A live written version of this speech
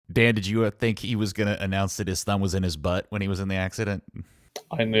Dan, did you think he was going to announce that his thumb was in his butt when he was in the accident?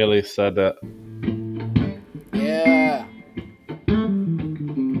 I nearly said it. Yeah. Woo.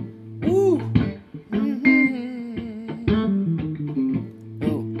 Ooh.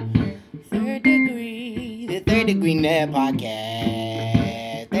 Third Degree, the Third Degree Net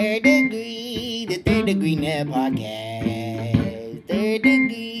Podcast. Third Degree, the Third Degree Net Podcast. Third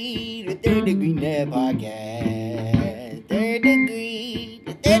Degree, the Third Degree Net Podcast. Third Degree,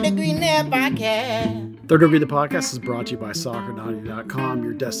 the Third Degree Net Podcast. Third Degree, the podcast, is brought to you by Soccer90.com,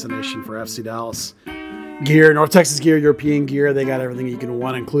 your destination for FC Dallas gear, North Texas gear, European gear. They got everything you can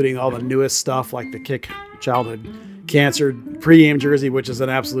want, including all the newest stuff like the Kick Childhood Cancer pregame jersey, which is an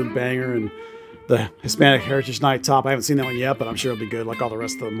absolute banger, and the Hispanic Heritage Night top. I haven't seen that one yet, but I'm sure it'll be good, like all the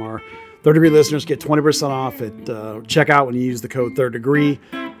rest of them are. Third Degree listeners get 20% off at checkout when you use the code Third Degree.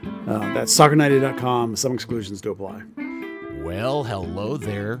 That's Soccer90.com. Some exclusions do apply. Well, hello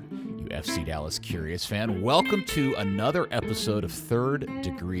there, you FC Dallas Curious fan. Welcome to another episode of Third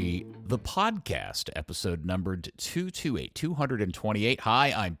Degree, the podcast, episode numbered 228.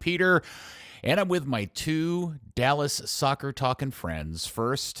 Hi, I'm Peter, and I'm with my two Dallas soccer talking friends.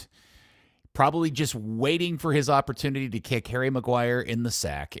 First, probably just waiting for his opportunity to kick Harry Maguire in the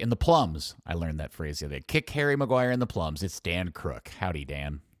sack, in the plums. I learned that phrase the other day. Kick Harry Maguire in the plums. It's Dan Crook. Howdy,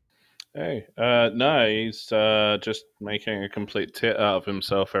 Dan. Hey, no, he's just making a complete tit out of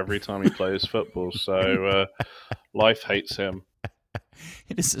himself every time he plays football. So life hates him.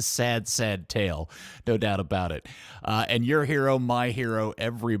 It is a sad, sad tale, no doubt about it. And your hero, my hero,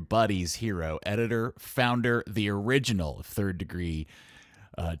 everybody's hero, editor, founder, the original of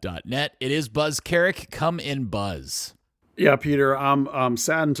thirddegree.net. It is Buzz Carrick. Come in, Buzz. Yeah, Peter, I'm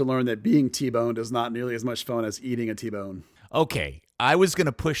saddened to learn that being T-boned is not nearly as much fun as eating a T-bone. Okay, I was going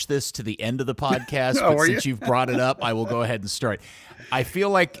to push this to the end of the podcast, but since you've brought it up, I will go ahead and start. I feel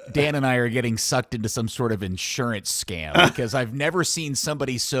like Dan and I are getting sucked into some sort of insurance scam because I've never seen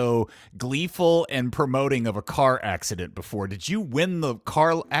somebody so gleeful and promoting of a car accident before. Did you win the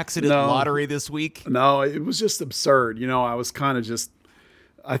car accident lottery this week? No, it was just absurd. You know, I was kind of just,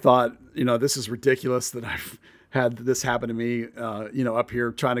 I thought, this is ridiculous that I've had this happen to me, up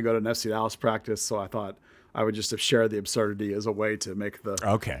here trying to go to an FC Dallas practice. So I thought I would just have shared the absurdity as a way to make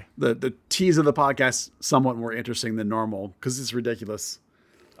the tease of the podcast somewhat more interesting than normal because it's ridiculous.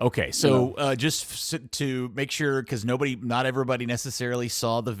 Okay, so just to make sure, because not everybody necessarily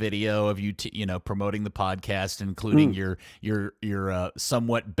saw the video of you, promoting the podcast, including your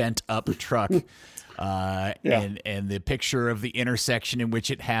somewhat bent up truck, and the picture of the intersection in which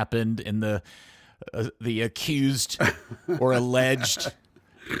it happened, and the accused or alleged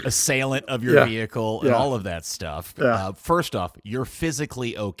assailant of your vehicle and all of that stuff. First off, you're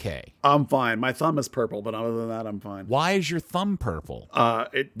physically okay. I'm fine. My thumb is purple, but other than that, I'm fine. Why is your thumb purple?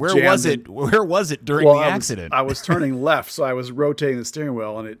 Where was it during the accident? I was turning left, so I was rotating the steering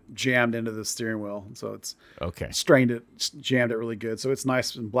wheel, and it jammed into the steering wheel. So it's jammed it really good. So it's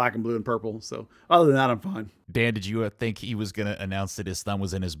nice and black and blue and purple. So other than that, I'm fine. Dan, did you think he was going to announce that his thumb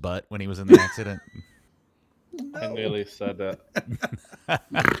was in his butt when he was in the accident? No. I nearly said that.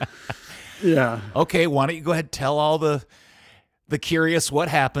 Yeah. Okay, why don't you go ahead and tell all the curious what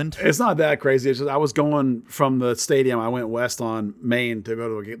happened? It's not that crazy. It's just I was going from the stadium. I went west on Main to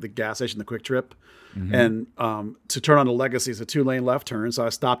go to the gas station, the Quick Trip, and to turn on the Legacy. It's a 2-lane left turn. So I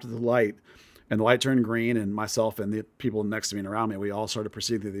stopped at the light, and the light turned green, and myself and the people next to me and around me, we all started to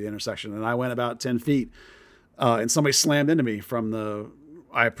proceed through the intersection. And I went about 10 feet, and somebody slammed into me from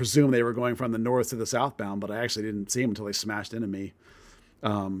I presume they were going from the north to the southbound, but I actually didn't see them until they smashed into me.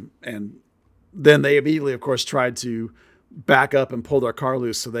 And then they immediately, of course, tried to back up and pull their car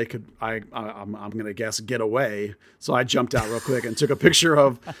loose so they could, I'm going to guess, get away. So I jumped out real quick and took a picture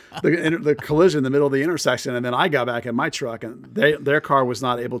of the collision in the middle of the intersection. And then I got back in my truck, and their car was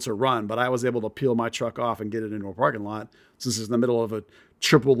not able to run, but I was able to peel my truck off and get it into a parking lot since it's in the middle of a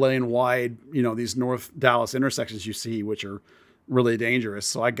triple lane wide, these North Dallas intersections you see, which are really dangerous.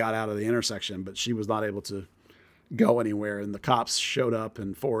 So I got out of the intersection, but she was not able to go anywhere. And the cops showed up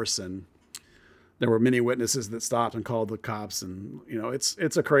in force, and there were many witnesses that stopped and called the cops. And,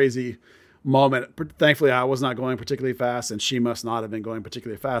 it's a crazy moment. Thankfully, I was not going particularly fast, and she must not have been going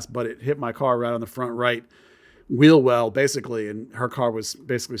particularly fast, but it hit my car right on the front right wheel well, basically. And her car was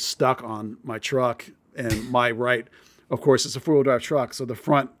basically stuck on my truck, and my right, of course, it's a 4-wheel drive truck. So the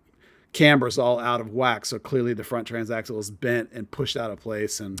front camber's all out of whack, so clearly the front transaxle is bent and pushed out of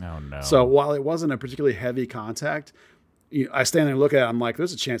place. And so while it wasn't a particularly heavy contact, I stand there and look at it. I'm like,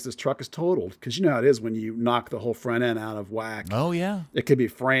 there's a chance this truck is totaled, because you know how it is when you knock the whole front end out of whack. Oh yeah. It could be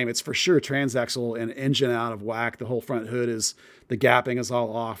frame. It's for sure transaxle and engine out of whack. The whole front hood the gapping is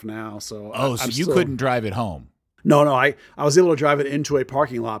all off now. So So you couldn't drive it home. No, I was able to drive it into a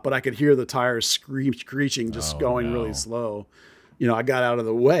parking lot, but I could hear the tires screeching, just going really slow. I got out of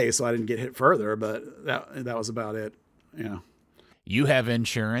the way so I didn't get hit further, but that was about it. Yeah. You have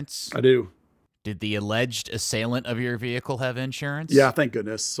insurance. I do. Did the alleged assailant of your vehicle have insurance? Yeah, thank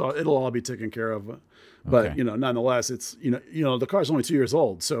goodness. So it'll all be taken care of. But, Okay. Nonetheless, it's, the car's only 2 years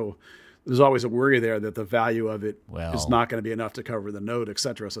old. So there's always a worry there that the value of it is not going to be enough to cover the note, et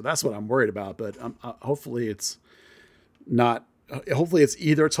cetera. So that's what I'm worried about. But hopefully it's not. Hopefully it's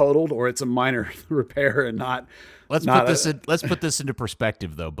either totaled or it's a minor repair and not. Let's put this into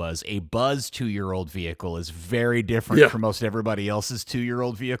perspective, though, Buzz. A Buzz 2-year-old vehicle is very different from most everybody else's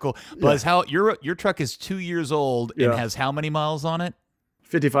 2-year-old vehicle. Buzz, how your truck is 2 years old and has how many miles on it?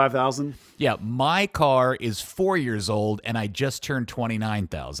 55,000. Yeah, my car is 4 years old, and I just turned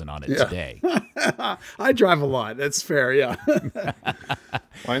 29,000 on it today. I drive a lot. That's fair. Yeah.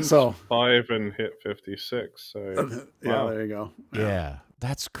 Mine's 5 and hit 56. So yeah, there you go. Yeah,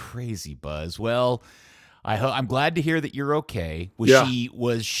 that's crazy, Buzz. Well, I'm glad to hear that you're okay.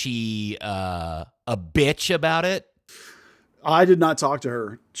 Was she a bitch about it? I did not talk to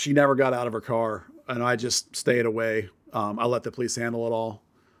her. She never got out of her car, and I just stayed away. I let the police handle it all.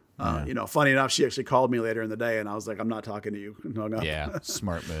 Funny enough, she actually called me later in the day, and I was like, I'm not talking to you. No. Yeah,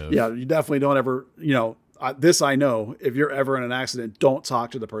 smart move. Yeah, you definitely don't ever, this I know, if you're ever in an accident, don't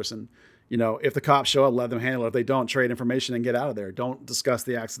talk to the person. If the cops show up, let them handle it. If they don't, trade information and get out of there. Don't discuss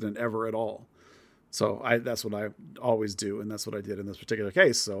the accident ever at all. So that's what I always do, and that's what I did in this particular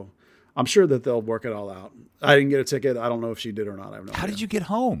case. So I'm sure that they'll work it all out. I didn't get a ticket. I don't know if she did or not. I have no How idea. did you get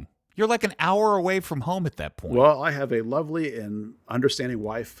home? You're like an hour away from home at that point. Well, I have a lovely and understanding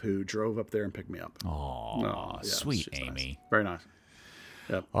wife who drove up there and picked me up. Oh, sweet she's Amy. Nice. Very nice.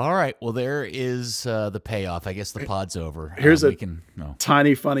 Yep. All right. Well, there is the payoff. I guess the pod's over. Here's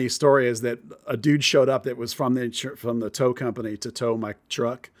tiny funny story is that a dude showed up that was from the tow company to tow my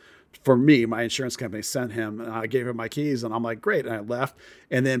truck. For me, my insurance company sent him, and I gave him my keys, and I'm like, great. And I left.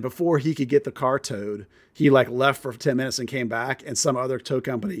 And then before he could get the car towed, he left for 10 minutes and came back, and some other tow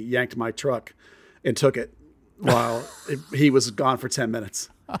company yanked my truck and took it while he was gone for 10 minutes.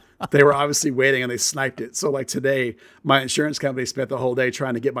 They were obviously waiting, and they sniped it. So today, my insurance company spent the whole day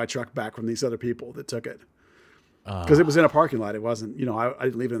trying to get my truck back from these other people that took it. Because it was in a parking lot. It wasn't, I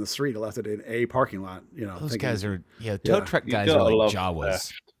didn't leave it in the street. I left it in a parking lot. Those guys are, tow truck guys are like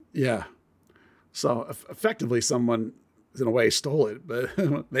Jawas. Yeah. So effectively, someone in a way stole it, but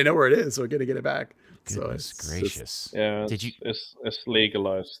they know where it is, so we're going to get it back. Goodness gracious! It's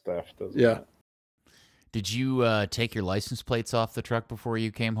legalized theft, isn't it? Did you take your license plates off the truck before you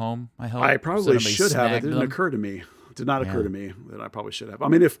came home? I hope I probably should have. It didn't occur to me. It did not occur to me that I probably should have. I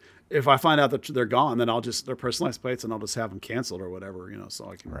mean, if I find out that they're gone, then they're personalized plates, and I'll just have them canceled or whatever. So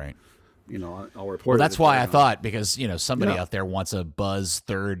I can. Right. I'll report. Well, that's why I thought, because somebody out there wants a Buzz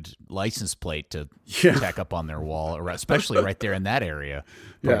third license plate to tack up on their wall, or especially right there in that area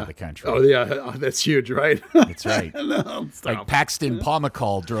of the country. Oh yeah, that's huge, right? That's right. No, like Paxton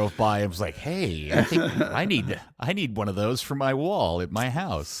Pomacall drove by and was like, "Hey, I think I need one of those for my wall at my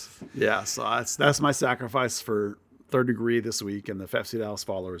house." Yeah, so that's my sacrifice for Third Degree this week, and the FC Dallas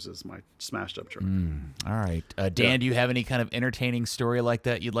followers is my smashed up truck. All right. Dan, do you have any kind of entertaining story like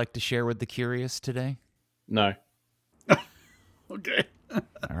that you'd like to share with the curious today? No. Okay.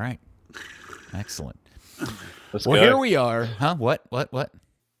 All right. Excellent. Let's well, go. Here we are. Huh? What?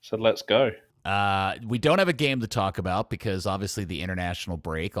 So let's go. We don't have a game to talk about because obviously the international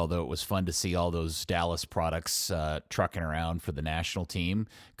break, although it was fun to see all those Dallas products trucking around for the national team.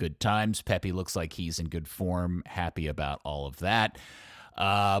 Good times. Pepe looks like he's in good form. Happy about all of that.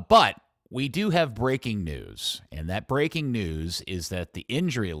 But we do have breaking news, and that breaking news is that the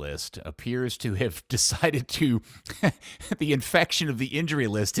injury list appears to have decided to the infection of the injury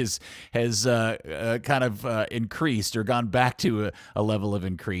list has kind of increased or gone back to a level of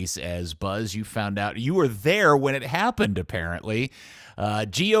increase. As Buzz, you found out you were there when it happened. Apparently,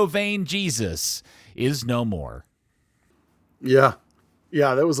 Giovanni Jesus is no more. Yeah,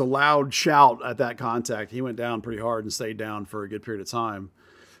 there was a loud shout at that contact. He went down pretty hard and stayed down for a good period of time.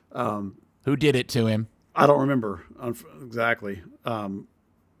 Who did it to him? I don't remember exactly.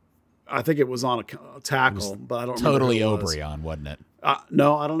 I think it was on a tackle, but I don't remember. Totally who it was. Obrion, wasn't it?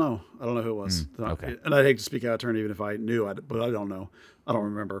 No, I don't know. I don't know who it was. Okay. And I'd hate to speak out of turn even if I knew, but I don't know. I don't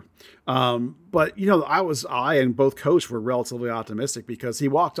remember. But, I and both coach were relatively optimistic because he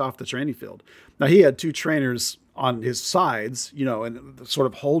walked off the training field. Now, he had two trainers on his sides, and sort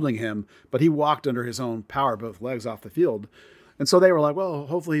of holding him, but he walked under his own power, both legs off the field. And so they were like, well,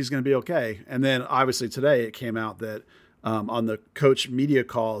 hopefully he's going to be okay. And then obviously today it came out that on the coach media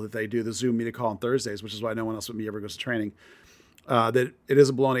call that they do, the Zoom media call on Thursdays, which is why no one else with me ever goes to training, that it is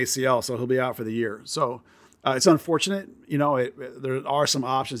a blown ACL, so he'll be out for the year. So it's unfortunate. There are some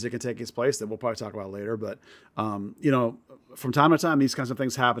options that can take his place that we'll probably talk about later. But, from time to time, these kinds of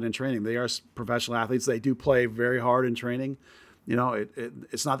things happen in training. They are professional athletes. They do play very hard in training.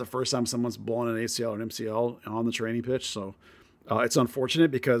 It's not the first time someone's blown an ACL or an MCL on the training pitch. So it's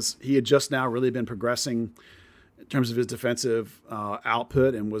unfortunate because he had just now really been progressing in terms of his defensive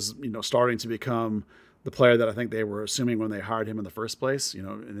output and was, starting to become the player that I think they were assuming when they hired him in the first place.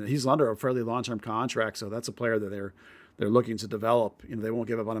 And he's under a fairly long-term contract, so that's a player that they're looking to develop. They won't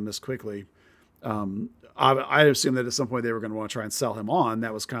give up on him this quickly. I assumed that at some point they were going to want to try and sell him on.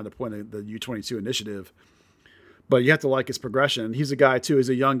 That was kind of the point of the U22 initiative. But you have to like his progression. He's a guy too. He's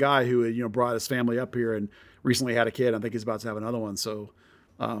a young guy who brought his family up here and recently had a kid. I think he's about to have another one. So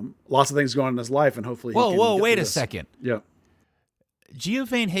lots of things going on in his life, and hopefully. Whoa! Wait a second. Yeah.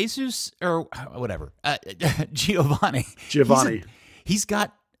 Giovanni Jesus or whatever, Giovanni. He's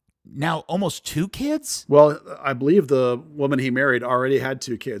got now almost 2 kids. Well, I believe the woman he married already had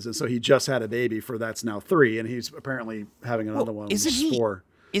 2 kids, and so he just had a baby for that's now 3, and he's apparently having another one. Isn't he 4?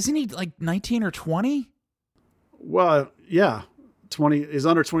 Isn't he like 19 or 20? Well, yeah, 20 is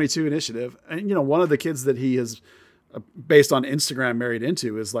under 22 initiative, and one of the kids that he is based on Instagram married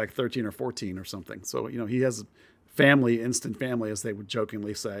into is like 13 or 14 or something. So he has instant family, as they would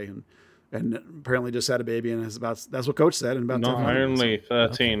jokingly say, and apparently just had a baby and that's what coach said. And about not only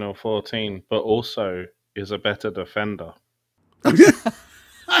 13 or 14, but also is a better defender.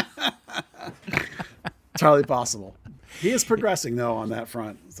 Entirely possible. He is progressing though on that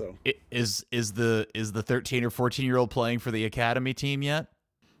front. So is the 13 or 14-year-old playing for the academy team yet?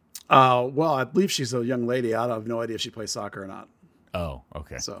 Well, I believe she's a young lady. I have no idea if she plays soccer or not. Oh,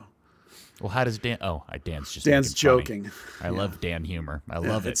 okay. So. Well, how does Dan? Oh, Dan's joking. I love Dan humor. I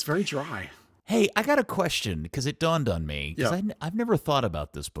love it. It's very dry. Hey, I got a question because it dawned on me because I've never thought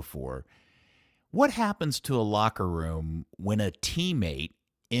about this before. What happens to a locker room when a teammate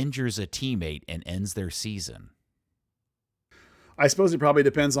injures a teammate and ends their season? I suppose it probably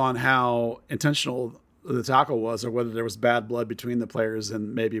depends on how intentional the tackle was or whether there was bad blood between the players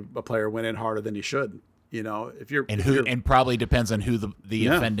and maybe a player went in harder than he should. And probably depends on who the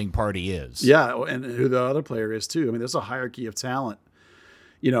offending party is. Yeah, and who the other player is too. I mean, there's a hierarchy of talent.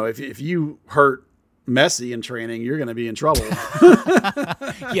 If you hurt Messi in training, you're going to be in trouble.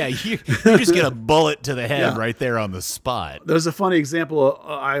 Yeah, you just get a bullet to the head right there on the spot. There's a funny example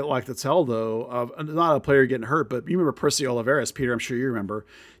I like to tell though of not a player getting hurt, but you remember Percy Oliveras, Peter. I'm sure you remember.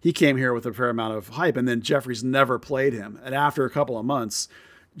 He came here with a fair amount of hype, and then Jeffries never played him. And after a couple of months,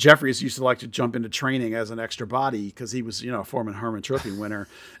 Jeffries used to like to jump into training as an extra body because he was, a Foreman Herman Trophy winner.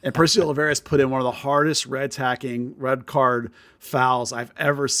 And Percy Oliveras put in one of the hardest red card fouls I've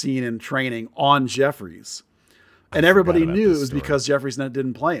ever seen in training on Jeffries. And everybody knew it was because Jeffries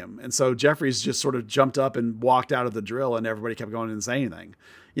didn't play him. And so Jeffries just sort of jumped up and walked out of the drill, and everybody kept going and didn't say anything,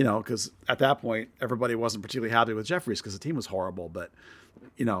 because at that point, everybody wasn't particularly happy with Jeffries because the team was horrible. But,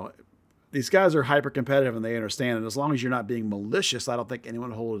 these guys are hyper competitive and they understand. And as long as you're not being malicious, I don't think anyone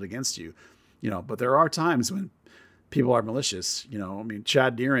will hold it against you, but there are times when people are malicious,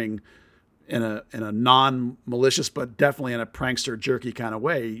 Chad Deering in a non-malicious, but definitely in a prankster jerky kind of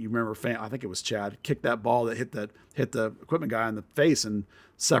way. You remember, I think it was Chad kicked that ball that hit the equipment guy in the face and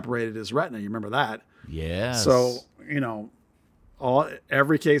separated his retina. You remember that? Yeah. So,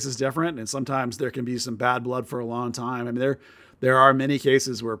 every case is different. And sometimes there can be some bad blood for a long time. I mean, there are many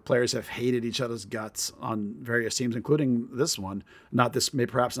cases where players have hated each other's guts on various teams, including this one.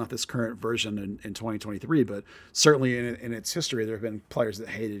 Perhaps not this current version in 2023, but certainly in its history, there have been players that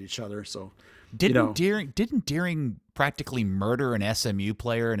hated each other. So, didn't Deering practically murder an SMU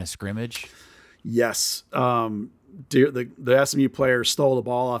player in a scrimmage? Yes. The SMU player stole the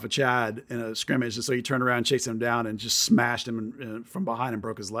ball off of Chad in a scrimmage, and so he turned around, chased him down, and just smashed him from behind and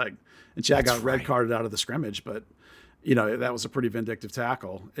broke his leg. And Chad got red carded out of the scrimmage, but that was a pretty vindictive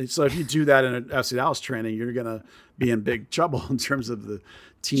tackle. And so if you do that in an FC Dallas training, you're going to be in big trouble in terms of the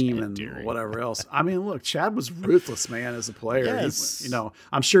team Chad and Deering. Whatever else. I mean, look, Chad was ruthless, man, as a player. Yes.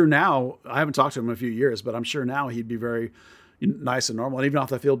 I'm sure now, I haven't talked to him in a few years, but I'm sure now he'd be very nice and normal. And even off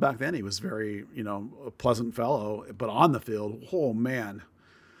the field back then, he was very, a pleasant fellow. But on the field, oh, man,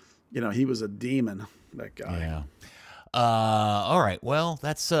 he was a demon, that guy. All right. Well,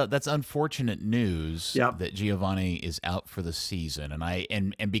 that's unfortunate news Yep. that Giovanni is out for the season,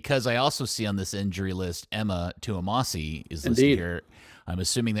 and because I also see on this injury list Emma Tuamasi is listed Indeed. here. I'm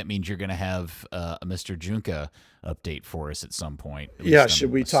assuming that means you're going to have a Mr. Junka update for us at some point. At Yeah, least I'm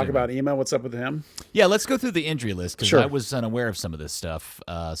should we talk assuming. about Ema? What's up with him? Yeah, let's go through the injury list because Sure. I was unaware of some of this stuff.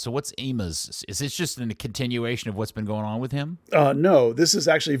 So what's Ema's? Is this just a continuation of what's been going on with him? No, this is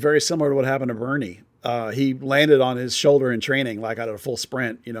actually very similar to what happened to Bernie. He landed on his shoulder in training, like out of a full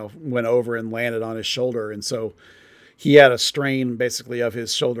sprint, went over and landed on his shoulder. And so he had a strain basically of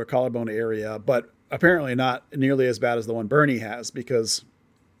his shoulder collarbone area, but apparently not nearly as bad as the one Bernie has because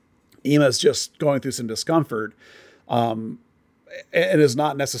Ema's just going through some discomfort and is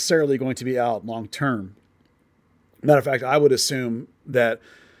not necessarily going to be out long term. Matter of fact, I would assume that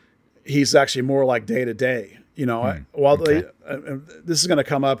he's actually more like day to day. Okay. This is going to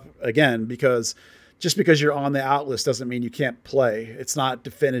come up again because just because you're on the out list doesn't mean you can't play. It's not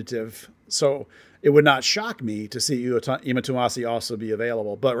definitive. So it would not shock me to see Ema Tuamasi also be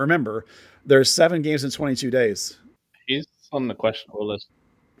available. But remember, there's 7 games in 22 days. He's on the questionable list.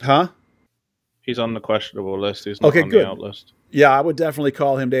 Huh? He's on the questionable list. He's not Okay, on good. the out list. Yeah, I would definitely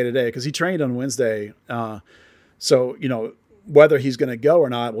call him day to day because he trained on Wednesday. So, whether he's going to go or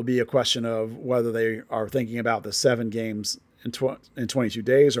not will be a question of whether they are thinking about the 7 games in 22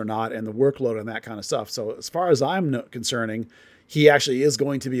 days or not and the workload and that kind of stuff. So as far as I'm concerning, he actually is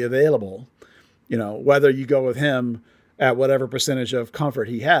going to be available. Whether you go with him at whatever percentage of comfort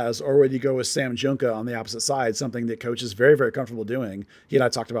he has, or whether you go with Sam Junka on the opposite side, something that coach is very, very comfortable doing. He and I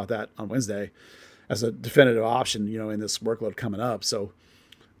talked about that on Wednesday as a definitive option, in this workload coming up. So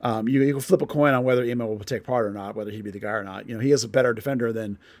you can flip a coin on whether Ema will take part or not, whether he'd be the guy or not. He is a better defender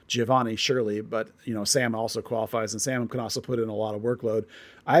than Giovanni, surely, but Sam also qualifies, and Sam can also put in a lot of workload.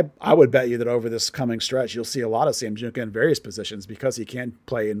 I would bet you that over this coming stretch, you'll see a lot of Sam Junka in various positions because he can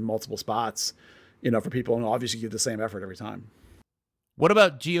play in multiple spots, for people, and obviously give the same effort every time. What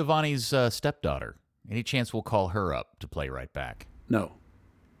about Giovanni's stepdaughter? Any chance we'll call her up to play right back? No,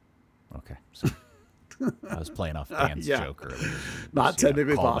 Okay. So I was playing off Dan's yeah. joke earlier. not Just,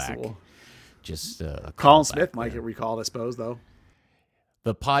 technically call possible. back. Just a Colin callback Smith might there. get recalled, I suppose, though.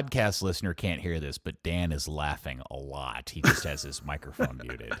 The podcast listener can't hear this, but Dan is laughing a lot. He just has his microphone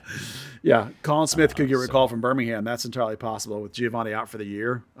muted. Yeah, Colin Smith could get so- recalled from Birmingham. That's entirely possible with Giovanni out for the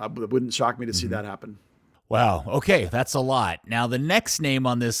year. It wouldn't shock me to see that happen. Wow. Okay, that's a lot. Now, the next name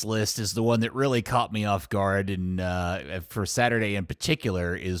on this list is the one that really caught me off guard, and for Saturday in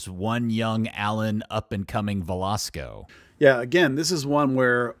particular, is one young Allen up-and-coming Velasco. Yeah, again, this is one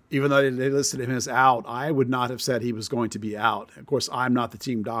where even though they listed him as out, I would not have said he was going to be out. Of course, I'm not the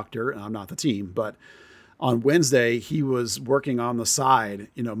team doctor, and I'm not the team, but on Wednesday, he was working on the side,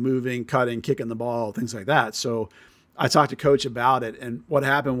 moving, cutting, kicking the ball, things like that. So I talked to coach about it, and what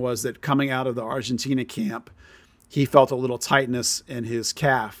happened was that coming out of the Argentina camp, he felt a little tightness in his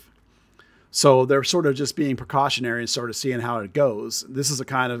calf. So they're sort of just being precautionary and sort of seeing how it goes. This is a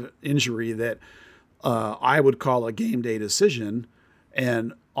kind of injury that I would call a game day decision.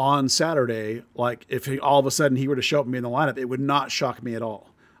 And on Saturday, like if all of a sudden he were to show up and be in the lineup, it would not shock me at all.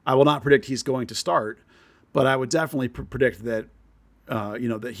 I will not predict he's going to start, but I would definitely predict that,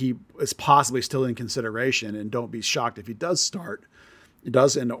 that he is possibly still in consideration, and don't be shocked if he does start. It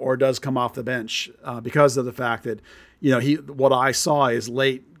does or does come off the bench because of the fact that, what I saw is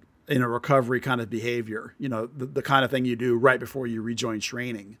late in a recovery kind of behavior, the kind of thing you do right before you rejoin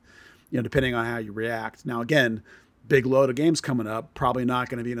training, depending on how you react. Now, again, big load of games coming up, probably not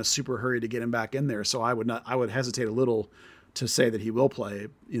going to be in a super hurry to get him back in there. So I would hesitate a little to say that he will play.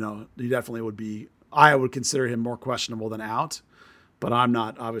 He definitely would be, I would consider him more questionable than out, but I'm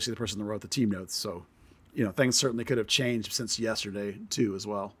not obviously the person that wrote the team notes. So, things certainly could have changed since yesterday too, as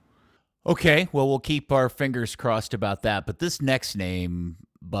well. Okay, well, we'll keep our fingers crossed about that. But this next name,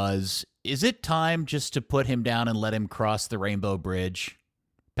 Buzz, is it time just to put him down and let him cross the Rainbow Bridge?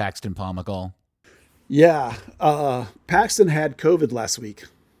 Paxton Pomykal? Yeah. Paxton had COVID last week.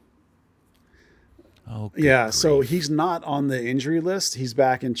 Oh, Yeah. good So grief. he's not on the injury list. He's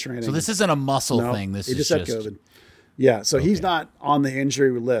back in training. So this isn't a muscle No, thing. This he is just had COVID. Yeah. So he's Okay. not on the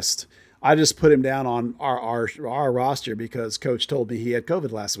injury list. I just put him down on our roster because coach told me he had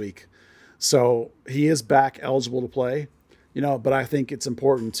COVID last week. So he is back eligible to play, but I think it's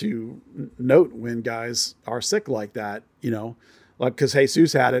important to note when guys are sick like that, like because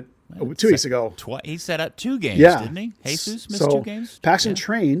Jesus had it 2 weeks ago. He set up 2 games, Yeah. didn't he? Jesus missed So 2 games? Paxton Yeah.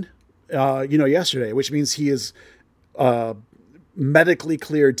 trained, yesterday, which means he is medically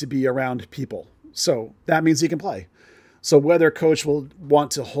cleared to be around people. So that means he can play. So whether coach will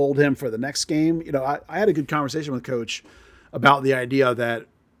want to hold him for the next game, I had a good conversation with coach about the idea that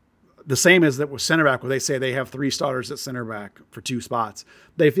the same as that with center back, where they say they have 3 starters at center back for 2 spots.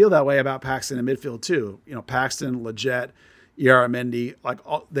 They feel that way about Paxton in midfield too. Paxton, Leggett, Yaramendi,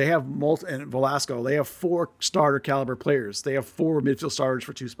 they have and Velasco. They have 4 starter caliber players. They have 4 midfield starters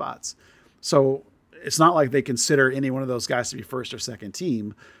for 2 spots. So it's not like they consider any one of those guys to be first or second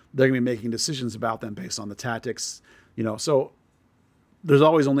team. They're going to be making decisions about them based on the tactics. So there's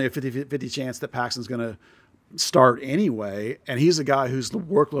always only a 50-50 chance that Paxton's going to start anyway. And he's a guy who's the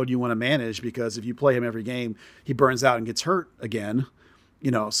workload you want to manage, because if you play him every game, he burns out and gets hurt again.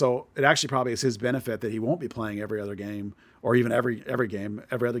 So it actually probably is his benefit that he won't be playing every other game, or even every game.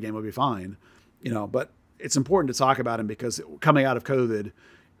 Every other game will be fine. But it's important to talk about him, because coming out of COVID,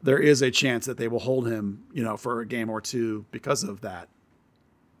 there is a chance that they will hold him, for a game or 2 because of that.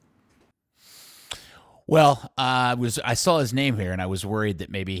 Well, I saw his name here, and I was worried that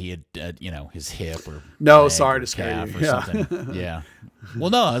maybe he had, his hip or no, leg sorry or to scare calf you. or something. Yeah.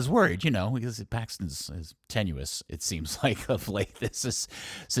 Well, no, I was worried, because Paxton's is tenuous. It seems like of late this is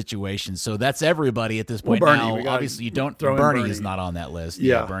situation. So that's everybody at this point. Bernie, now. Obviously, you don't. throw in Bernie Bernie. is not on that list.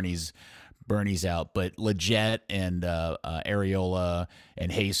 Yeah. Bernie's out, but Leggett and Areola and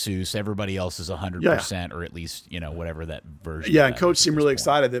Jesus, everybody else is 100%, or at least whatever that version. Yeah, of and that coach is at seemed this really point.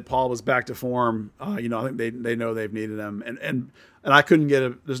 excited that Paul was back to form. I think they know they've needed him, and I couldn't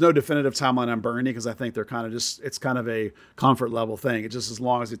there's no definitive timeline on Bernie, because I think they're kind of it's kind of a comfort level thing. It's just as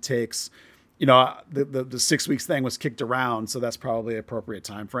long as it takes. The 6 weeks thing was kicked around, so that's probably an appropriate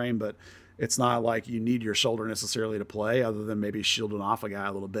time frame, but it's not like you need your shoulder necessarily to play, other than maybe shielding off a guy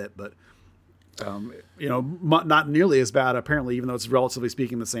a little bit, but. Not nearly as bad, apparently, even though it's relatively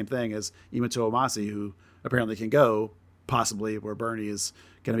speaking the same thing as Imato Omasi, who apparently can go, possibly, where Bernie is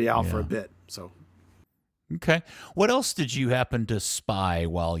going to be out for a bit. So, okay. What else did you happen to spy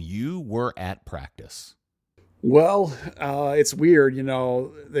while you were at practice? well, it's weird.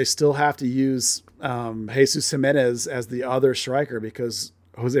 They still have to use Jesus Jimenez as the other striker, because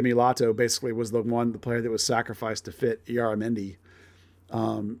Jose Milato basically was the player that was sacrificed to fit Yaramendi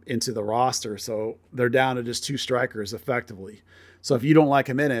into the roster. So they're down to just 2 strikers effectively. So if you don't like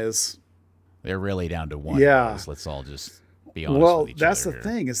Jimenez, They're really down to 1. Yeah. Guys. Let's all just be honest well, with each that's other the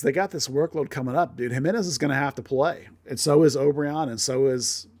here. thing, is they got this workload coming up, dude. Jimenez is going to have to play, and so is Obrian, and so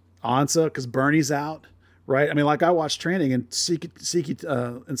is Ansa, because Bernie's out, right? I mean, I watched training, and Siki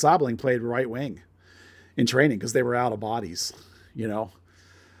and Sabling played right wing in training because they were out of bodies,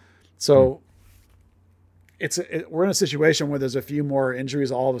 So we're in a situation where there's a few more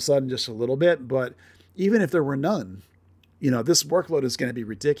injuries all of a sudden, just a little bit. But even if there were none, this workload is going to be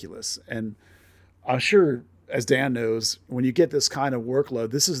ridiculous. And I'm sure, as Dan knows, when you get this kind of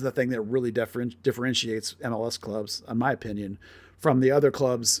workload, this is the thing that really differentiates MLS clubs, in my opinion, from the other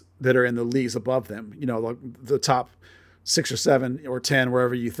clubs that are in the leagues above them. The top 6 or 7 or 10,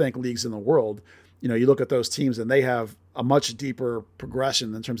 wherever you think, leagues in the world. You look at those teams, and they have a much deeper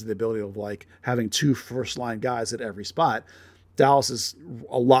progression in terms of the ability of having 2 first-line guys at every spot. Dallas is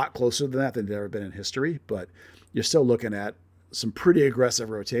a lot closer than that than they've ever been in history, but you're still looking at some pretty aggressive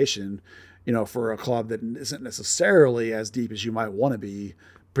rotation, for a club that isn't necessarily as deep as you might want to be,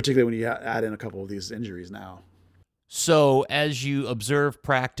 particularly when you add in a couple of these injuries now. So as you observe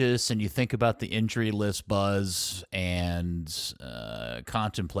practice and you think about the injury list buzz and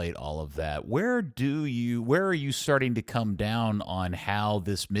contemplate all of that, where are you starting to come down on how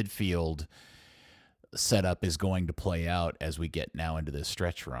this midfield setup is going to play out as we get now into this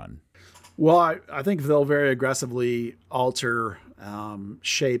stretch run? Well, I think they'll very aggressively alter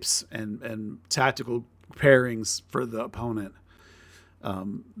shapes and tactical pairings for the opponent.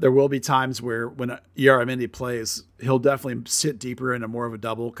 There will be times where when Yaramendi plays, he'll definitely sit deeper into more of a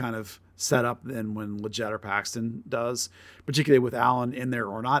double kind of setup than when Leggett or Paxton does, particularly with Allen in there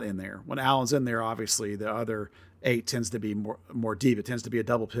or not in there. When Allen's in there, obviously the other 8 tends to be more deep. It tends to be a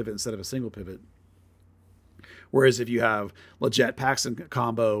double pivot instead of a single pivot. Whereas if you have Leggett-Paxton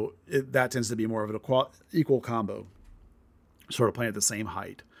combo, that tends to be more of an equal combo, sort of playing at the same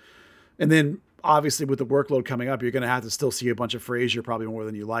height. And then obviously with the workload coming up, you're going to have to still see a bunch of Frazier, probably more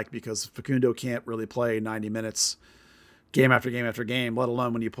than you like, because Facundo can't really play 90 minutes game after game after game, let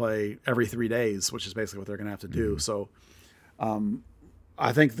alone when you play every 3 days, which is basically what they're going to have to do. So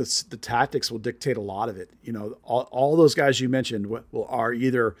I think the tactics will dictate a lot of it. All those guys you mentioned are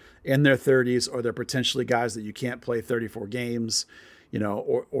either in their 30s or they're potentially guys that you can't play 34 games,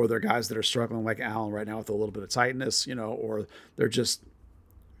 or they're guys that are struggling like Allen right now with a little bit of tightness, or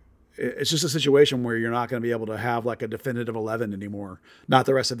it's just a situation where you're not going to be able to have a definitive 11 anymore, not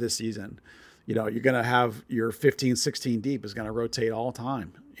the rest of this season. You're going to have your 15, 16 deep is going to rotate all the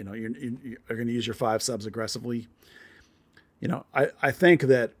time. You're going to use your 5 subs aggressively. I think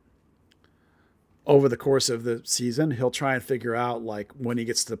that over the course of the season, he'll try and figure out like when he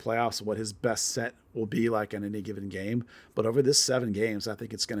gets to the playoffs, what his best set will be like in any given game. But over this 7 games, I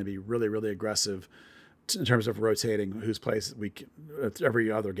think it's going to be really, really aggressive in terms of rotating who's plays week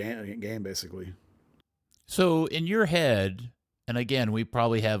every other game basically. So in your head, and again, we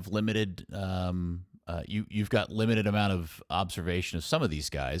probably have limited. You've got limited amount of observation of some of these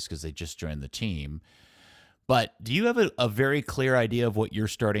guys because they just joined the team. But do you have a very clear idea of what your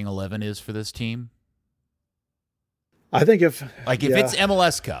starting 11 is for this team? I think if it's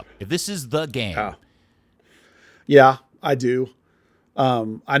MLS Cup, if this is the game. Yeah, I do.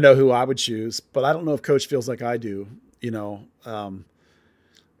 I know who I would choose, but I don't know if Coach feels like I do.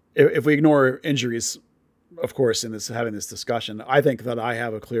 If we ignore injuries, of course, in having this discussion, I think that I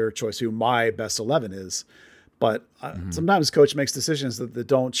have a clear choice who my best 11 is. But sometimes Coach makes decisions that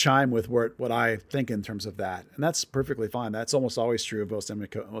don't chime with what I think in terms of that. And that's perfectly fine. That's almost always true of most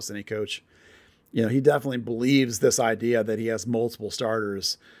any coach. He definitely believes this idea that he has multiple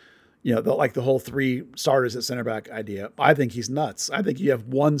starters, like the whole 3 starters at center back idea. I think he's nuts. I think you have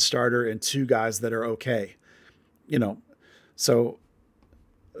 1 starter and 2 guys that are okay. So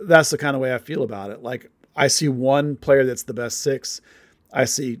that's the kind of way I feel about it. Like I see 1 player that's the best 6. I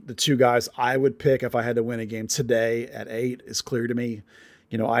see the 2 guys I would pick if I had to win a game today at 8 is clear to me.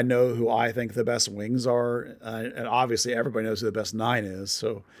 I know who I think the best wings are. And obviously everybody knows who the best 9 is.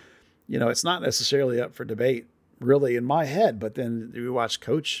 So, it's not necessarily up for debate really in my head, but then you watch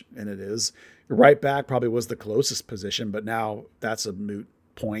Coach and it is. Right back probably was the closest position, but now that's a moot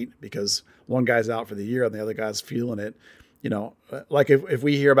point because one guy's out for the year and the other guy's feeling it. Like if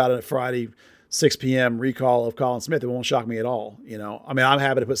we hear about it Friday, 6 p.m. recall of Colin Smith, it won't shock me at all. I'm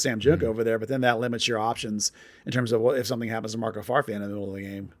happy to put Sam Junko over there, but then that limits your options in terms of what if something happens to Marco Farfan in the middle of the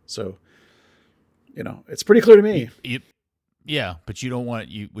game. So, it's pretty clear to me. Yeah, but you don't want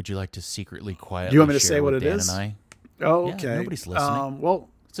you. Would you like to secretly quietly? Do you want me to say what it is? Oh, okay. Yeah, nobody's listening. Well,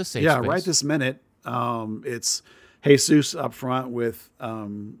 it's a safe space. Right this minute, it's Jesus up front with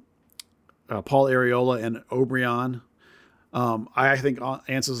Paul Arriola and Obrian. I think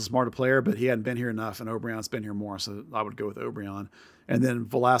Ansels is a smarter player, but he hadn't been here enough, and Obrian's been here more, so I would go with Obrian. And then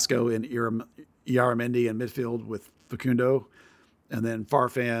Velasco and Iaramendi in midfield with Facundo, and then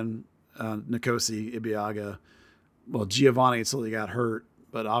Farfan, Nkosi, Ibiaga. Well, Giovanni until he got hurt,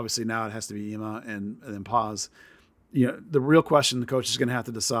 but obviously now it has to be Ima and then Paz. The real question the coach is going to have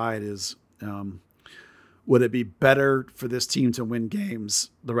to decide is, would it be better for this team to win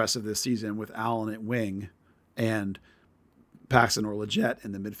games the rest of this season with Allen at wing and Paxton or Lletget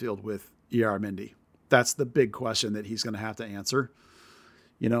in the midfield with Iaramendi? That's the big question that he's going to have to answer.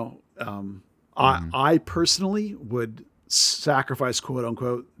 I personally would sacrifice, quote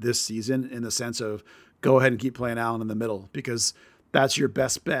unquote, this season in the sense of go ahead and keep playing Allen in the middle because that's your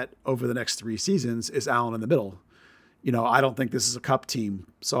best bet over the next 3 seasons is Allen in the middle. I don't think this is a cup team,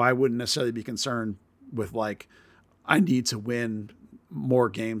 so I wouldn't necessarily be concerned with I need to win more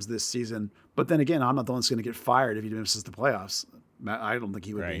games this season. But then again, I'm not the one that's going to get fired if he misses the playoffs. I don't think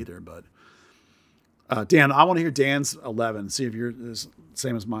he would be either. But Dan, I want to hear Dan's 11. See if you're the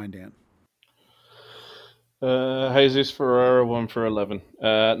same as mine, Dan. Jesus Ferreira 1 for 11.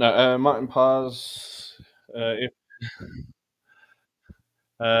 Martin Paz.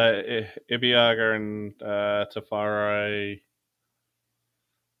 Ibiaga and Tafari,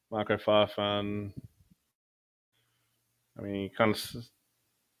 Marco Farfan.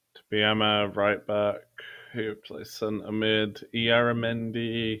 Tabiama right back, who plays centre mid,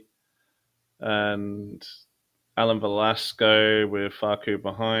 Iaramendi and Alan Velasco with Facu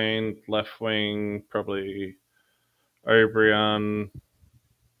behind, left wing, probably Obrian.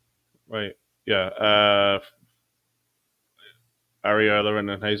 Arriola and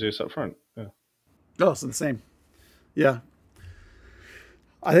then Jesus up front. Yeah. Oh, it's the same. Yeah.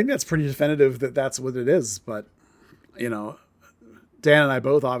 I think that's pretty definitive that that's what it is. But, Dan and I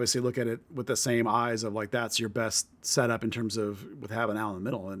both obviously look at it with the same eyes of that's your best setup in terms of with having Allen in the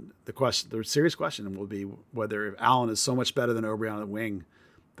middle. And the serious question will be whether Allen is so much better than Obrian on the wing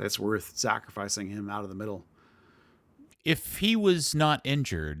that's worth sacrificing him out of the middle. If he was not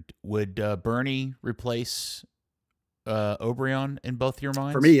injured, would Bernie replace Obrian in both your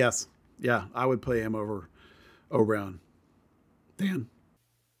minds? For me, yes. Yeah, I would play him over Obrian. Dan?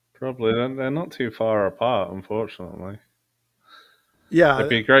 Probably. They're not too far apart, unfortunately. Yeah. It'd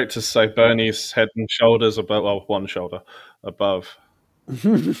be great to say Bernie's head and shoulders above, one shoulder above.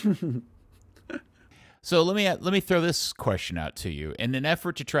 So let me throw this question out to you. In an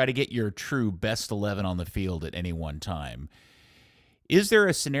effort to try to get your true best 11 on the field at any one time, is there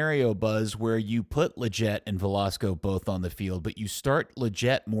a scenario, Buzz, where you put Leggett and Velasco both on the field, but you start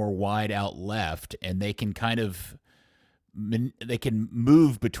Leggett more wide out left, and they can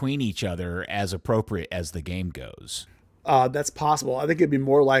move between each other as appropriate as the game goes? That's possible. I think it'd be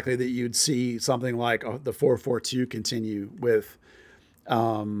more likely that you'd see something like the 4-4-2 continue with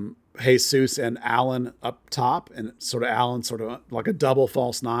Jesus and Allen up top, and sort of Allen sort of like a double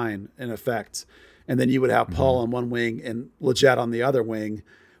false nine in effect. And then you would have Paul on one wing and Leggett on the other wing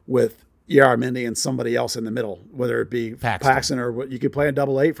with Yaramendi and somebody else in the middle, whether it be Paxton or what you could play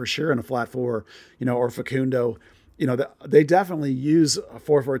a 8 for sure in a flat 4, or Facundo. They definitely use a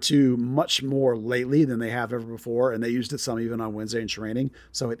 4-4-2 much more lately than they have ever before. And they used it some even on Wednesday in training.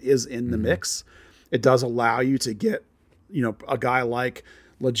 So it is in the mix. It does allow you to get, a guy like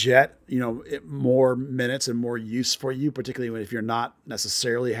Leggett, more minutes and more use for you, particularly if you're not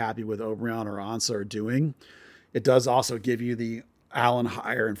necessarily happy with Obrian or Ansah are doing. It does also give you the Allen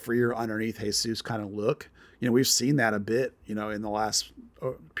higher and freer underneath Jesus kind of look. We've seen that a bit, in the last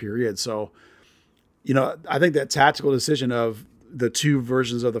period. So, I think that tactical decision of the two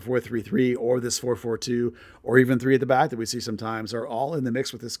versions of the 4-3-3 or this 4-4-2 or even 3 at the back that we see sometimes are all in the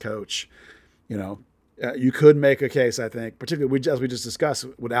mix with this coach. You could make a case, I think, particularly as we just discussed,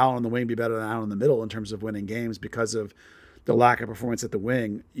 would Allen on the wing be better than Allen in the middle in terms of winning games because of the lack of performance at the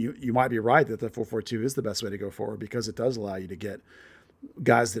wing? You might be right that the 4-4-2 is the best way to go forward because it does allow you to get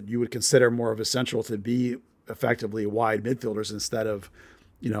guys that you would consider more of a central to be effectively wide midfielders instead of,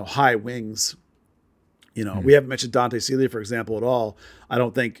 high wings. We haven't mentioned Dante Celia, for example, at all. I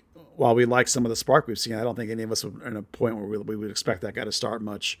don't think, while we like some of the spark we've seen, I don't think any of us are in a point where we would expect that guy to start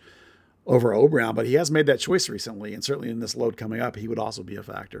much over Obrian, but he has made that choice recently, and certainly in this load coming up, he would also be a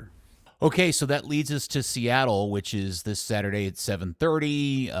factor. Okay, so that leads us to Seattle, which is this Saturday at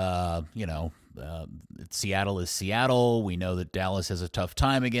 7:30. Seattle is Seattle. We know that Dallas has a tough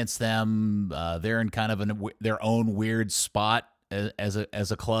time against them. They're in kind of their own weird spot as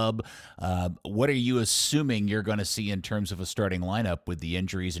a club. What are you assuming you're going to see in terms of a starting lineup with the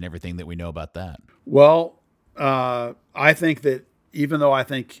injuries and everything that we know about that? Well, I think that even though I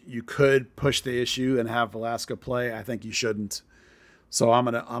think you could push the issue and have Velasco play, I think you shouldn't. So I'm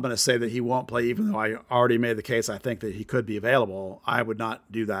gonna say that he won't play, even though I already made the case I think that he could be available. I would not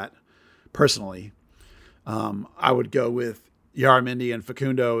do that personally. I would go with Yaramendi and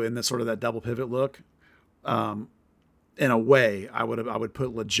Facundo in that double pivot look. In a way, I would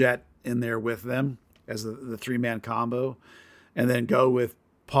put Leggett in there with them as the 3-man combo, and then go with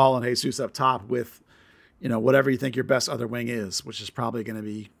Paul and Jesus up top with, whatever you think your best other wing is, which is probably going to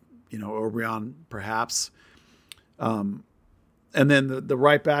be, Obrian perhaps. And then the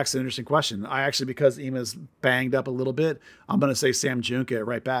right back's an interesting question. I actually, because Ima's banged up a little bit, I'm going to say Sam Junke at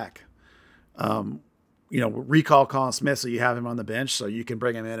right back. Recall Colin Smith, so you have him on the bench, so you can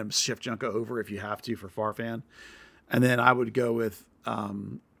bring him in and shift Junke over if you have to for Farfan. And then I would go with,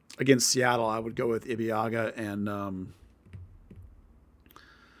 against Seattle, I would go with Ibeagha and I'm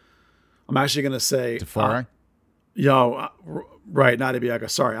actually going to say Tafari? Right, not Ibeagha.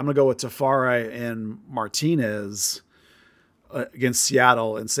 Sorry. I'm going to go with Tafari and Martinez against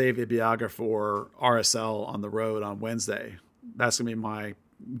Seattle and save Ibeagha for RSL on the road on Wednesday. That's going to be my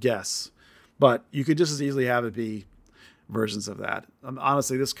guess. But you could just as easily have it be versions of that.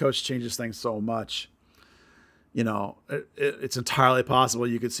 Honestly, this coach changes things so much. It's entirely possible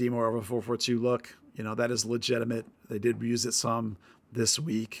you could see more of a 4-4-2 look. That is legitimate. They did use it some this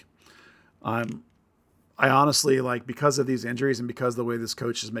week. I honestly, because of these injuries and because of the way this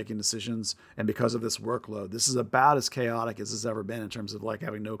coach is making decisions and because of this workload, this is about as chaotic as it's ever been in terms of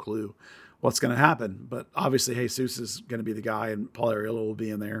having no clue what's going to happen. But obviously Jesus is going to be the guy and Paul Arriola will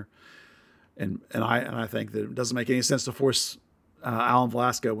be in there. And I think that it doesn't make any sense to force Alan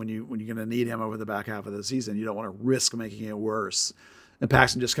Velasco when you're going to need him over the back half of the season. You don't want to risk making it worse. And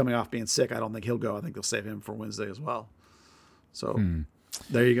Paxton just coming off being sick, I don't think he'll go. I think they'll save him for Wednesday as well. So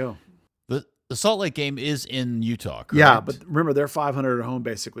there you go. The Salt Lake game is in Utah, correct? Yeah, but remember, they're 500 at home,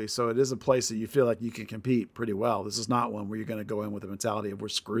 basically. So it is a place that you feel like you can compete pretty well. This is not one where you're going to go in with the mentality of we're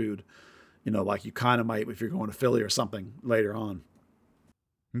screwed, like you kind of might if you're going to Philly or something later on.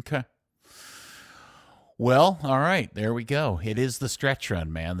 Okay. Well, all right, there we go. It is the stretch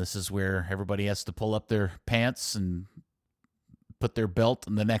run, man. This is where everybody has to pull up their pants and put their belt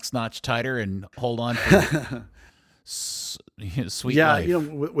in the next notch tighter and hold on for sweet life.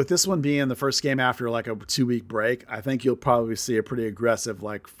 With this one being the first game after a 2-week break, I think you'll probably see a pretty aggressive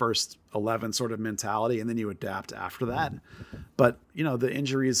first 11 sort of mentality, and then you adapt after that. But the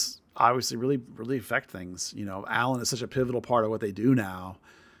injuries obviously really, really affect things. Allen is such a pivotal part of what they do now.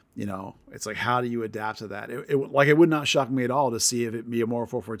 It's like, how do you adapt to that? It would not shock me at all to see if it be a more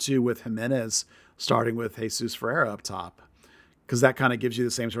 4-4-2 with Jimenez starting with Jesus Ferreira up top, because that kind of gives you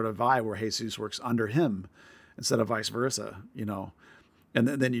the same sort of vibe where Jesus works under him instead of vice versa. And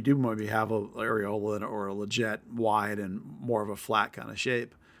then you do maybe have a Areola or a Lletget wide and more of a flat kind of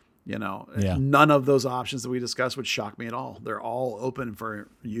shape. Yeah. None of those options that we discussed would shock me at all. They're all open for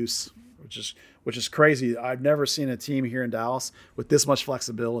use, which is crazy. I've never seen a team here in Dallas with this much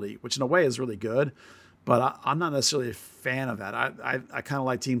flexibility, which in a way is really good. But I'm not necessarily a fan of that. I kind of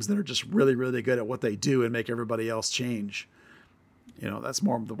like teams that are just really, really good at what they do and make everybody else change. That's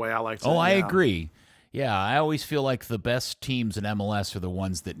more of the way I like to. Oh, I agree. Yeah, I always feel like the best teams in MLS are the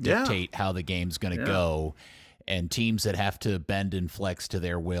ones that dictate how the game's going to go, and teams that have to bend and flex to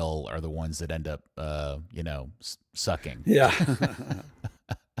their will are the ones that end up, sucking. Yeah.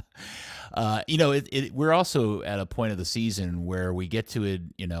 We're also at a point of the season where we get to it.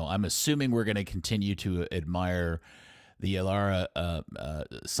 I'm assuming we're going to continue to admire the Elara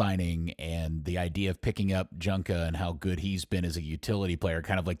signing and the idea of picking up Junka and how good he's been as a utility player,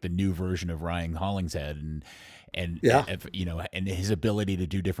 kind of like the new version of Ryan Hollingshead, and his ability to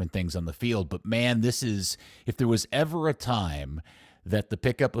do different things on the field. But man, if there was ever a time that the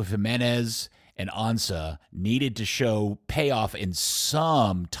pickup of Jimenez and Ansah needed to show payoff in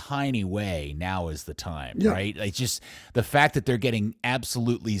some tiny way, now is the time, right? It's just the fact that they're getting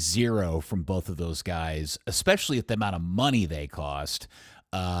absolutely zero from both of those guys, especially at the amount of money they cost,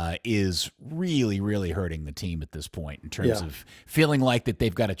 is really, really hurting the team at this point in terms of feeling like that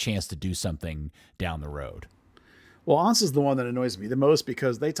they've got a chance to do something down the road. Well, Ansah's the one that annoys me the most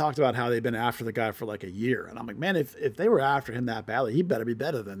because they talked about how they've been after the guy for like a year. And I'm like, man, if they were after him that badly, he better be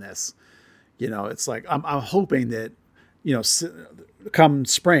better than this. It's like I'm hoping that, come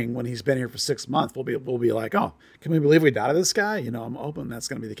spring when he's been here for 6 months, we'll be like, oh, can we believe we doubted this guy? I'm hoping that's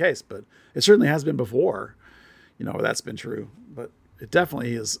going to be the case, but it certainly has been before, where that's been true. But it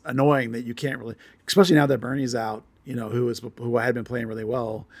definitely is annoying that you can't really, especially now that Bernie's out, who had been playing really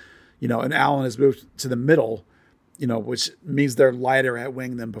well, and Allen has moved to the middle, which means they're lighter at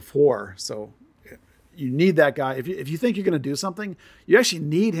wing than before. So you need that guy. If you think you're going to do something, you actually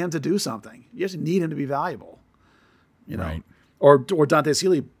need him to do something. You actually need him to be valuable, right? Or Dante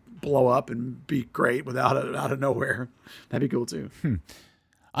Sealy blow up and be great out of nowhere. That'd be cool too.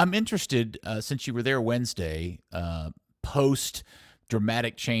 I'm interested, since you were there Wednesday, post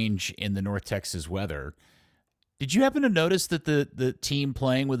dramatic change in the North Texas weather. Did you happen to notice that the team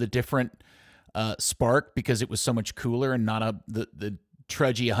playing with a different spark because it was so much cooler and not the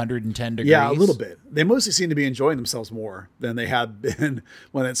trudgy 110 degrees? Yeah, a little bit. They mostly seem to be enjoying themselves more than they had been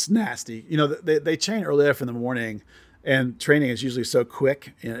when it's nasty. They train early enough in the morning, and training is usually so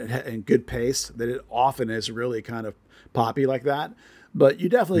quick and good pace that it often is really kind of poppy like that. But you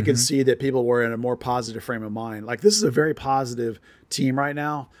definitely can see that people were in a more positive frame of mind. Like, this is a very positive team right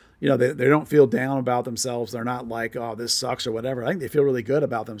now. They don't feel down about themselves. They're not like, oh, this sucks or whatever. I think they feel really good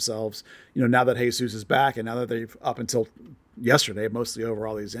about themselves, now that Jesus is back and now that they've, up until yesterday, mostly over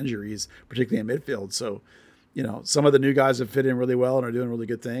all these injuries, particularly in midfield. So, some of the new guys have fit in really well and are doing really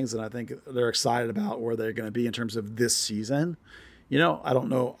good things. And I think they're excited about where they're going to be in terms of this season. I don't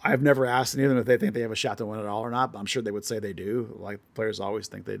know. I've never asked any of them if they think they have a shot to win it all or not, but I'm sure they would say they do. Like, players always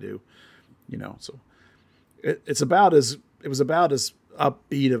think they do, so it was about as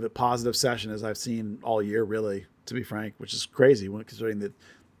upbeat of a positive session as I've seen all year, really, to be frank, which is crazy considering that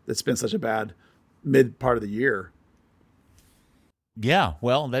it's been such a bad mid part of the year. Yeah,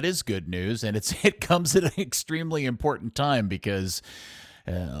 well, that is good news, and it comes at an extremely important time because,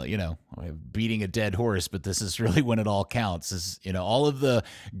 beating a dead horse, but this is really when it all counts. Is all of the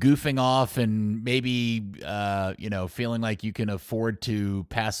goofing off and maybe feeling like you can afford to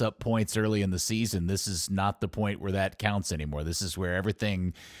pass up points early in the season. This is not the point where that counts anymore. This is where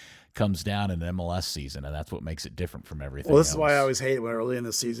everything comes down in an MLS season, and that's what makes it different from everything Well, this else. is why I always hate it when early in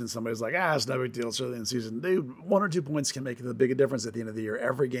the season somebody's like, it's no big deal, it's early in the season. Dude, 1 or 2 points can make the big difference at the end of the year.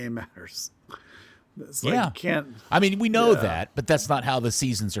 Every game matters. It's like, you can't. I mean, we know that, but that's not how the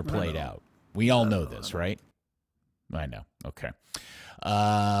seasons are played out. We all know this, right? I know. Okay.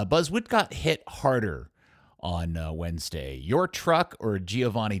 Buzz, what got hit harder on Wednesday? Your truck or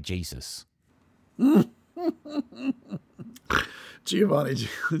Giovanni Jesus? Giovanni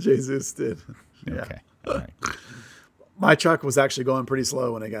Jesus did. Yeah. Okay. All right. My truck was actually going pretty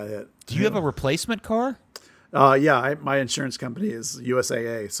slow when it got hit. Do you have a replacement car? My insurance company is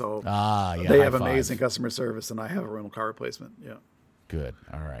USAA, so they have amazing customer service, and I have a rental car replacement. Yeah. Good.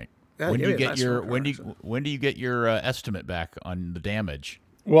 All right. Yeah, When do you get your estimate back on the damage?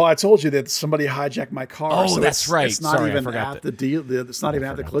 Well, I told you that somebody hijacked my car. Oh, so that's right. It's not Sorry, I even forgot at that. the deal. It's not even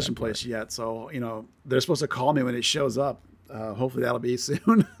at the forgot collision that part. place yet. So they're supposed to call me when it shows up. Hopefully that'll be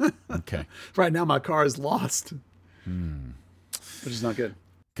soon. Okay. Right now, my car is lost, which is not good.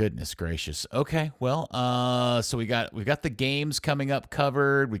 Goodness gracious. Okay. Well, so we've got the games coming up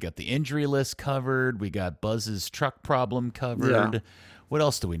covered. We got the injury list covered. We got Buzz's truck problem covered. Yeah. What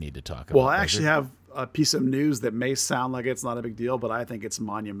else do we need to talk about? Well, I actually Buzzard? have a piece of news that may sound like it's not a big deal, but I think it's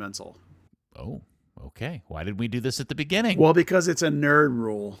monumental. Oh, okay. Why did we do this at the beginning? Well, because it's a nerd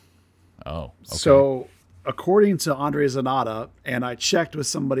rule. Oh, okay. So, according to Andre Zanata, and I checked with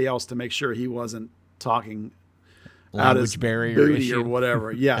somebody else to make sure he wasn't talking out his Language barrier booty issue. or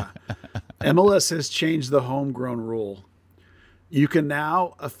whatever. Yeah. MLS has changed the homegrown rule. You can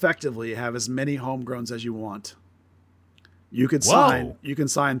now effectively have as many homegrowns as you want. You could Whoa.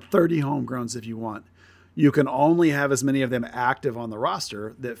 sign 30 homegrowns if you want. You can only have as many of them active on the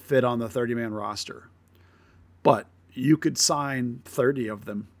roster that fit on the 30-man roster. But you could sign 30 of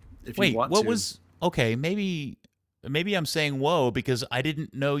them if Wait, you want what to. was okay? Maybe I'm saying whoa because I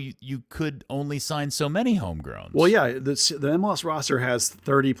didn't know you could only sign so many homegrowns. Well, yeah, the MLS roster has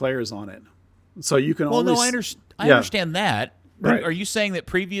 30 players on it. So you can Well, only no, I yeah. understand that. But Right. are you saying that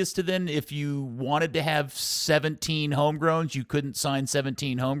previous to then, if you wanted to have 17 homegrowns, you couldn't sign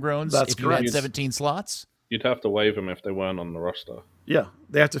 17 homegrowns That's if you had correct. 17 slots? You'd have to waive them if they weren't on the roster. Yeah,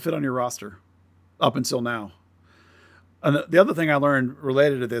 they have to fit on your roster up until now. And the other thing I learned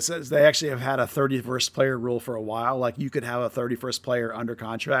related to this is they actually have had a 31st player rule for a while. Like you could have a 31st player under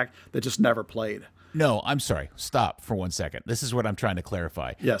contract that just never played. No, I'm sorry. Stop for 1 second. This is what I'm trying to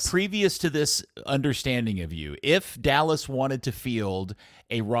clarify. Yes. Previous to this understanding of you, if Dallas wanted to field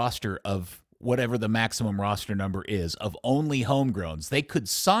a roster of whatever the maximum roster number is of only homegrowns, they could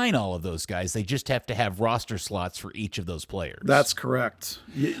sign all of those guys. They just have to have roster slots for each of those players. That's correct.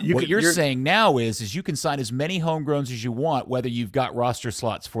 What you're saying now is you can sign as many homegrowns as you want, whether you've got roster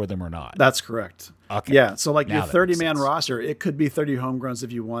slots for them or not. That's correct. Okay. Yeah. So like Now your that makes 30-man sense. roster, it could be 30 homegrowns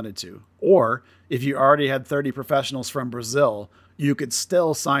if you wanted to. Or if you already had 30 professionals from Brazil, you could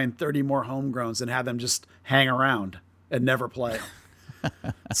still sign 30 more homegrowns and have them just hang around and never play.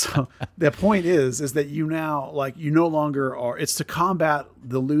 So the point is that you now, like, you no longer are, it's to combat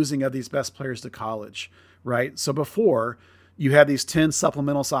the losing of these best players to college, right? So before you had these 10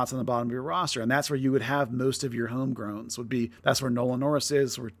 supplemental slots on the bottom of your roster, and that's where you would have most of your homegrowns that's where Nolan Norris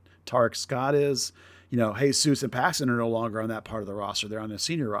is, where Tarek Scott is, Jesus and Paxton are no longer on that part of the roster. They're on the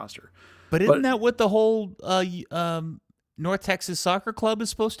senior roster. But isn't that what the whole North Texas Soccer Club is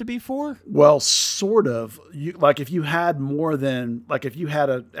supposed to be for? Well, sort of. If you had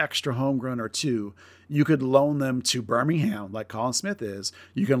an extra homegrown or two, you could loan them to Birmingham, like Colin Smith is.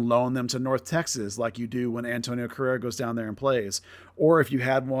 You can loan them to North Texas, like you do when Antonio Carrera goes down there and plays. Or if you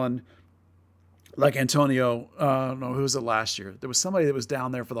had one like Antonio, who was it last year? There was somebody that was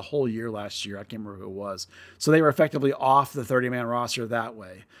down there for the whole year last year. I can't remember who it was. So they were effectively off the 30-man roster that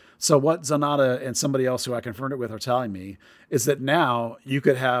way. So what Zanata and somebody else who I confirmed it with are telling me is that now you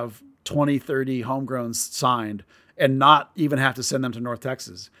could have 20, 30 homegrowns signed and not even have to send them to North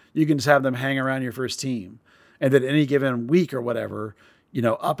Texas. You can just have them hang around your first team. And that any given week or whatever,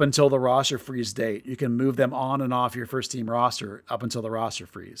 up until the roster freeze date, you can move them on and off your first team roster up until the roster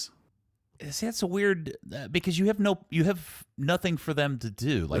freeze. See, that's a weird because you have nothing for them to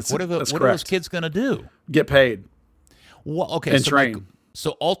do. Like, That's what are correct. those kids going to do? Get paid. Well, okay, And so train.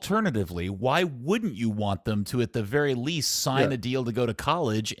 So alternatively, why wouldn't you want them to, at the very least, sign a deal to go to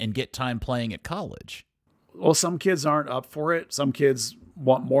college and get time playing at college? Well, some kids aren't up for it. Some kids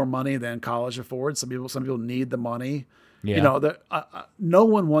want more money than college affords. Some people need the money. Yeah. No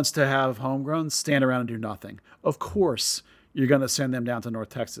one wants to have homegrowns stand around and do nothing. Of course, you're going to send them down to North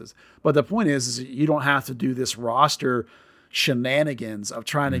Texas. But the point is you don't have to do this roster shenanigans of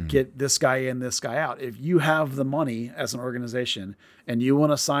trying to get this guy in, this guy out. If you have the money as an organization and you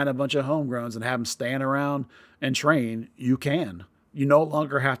want to sign a bunch of homegrowns and have them stand around and train, you can. You no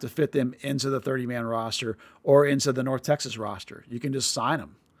longer have to fit them into the 30-man roster or into the North Texas roster. You can just sign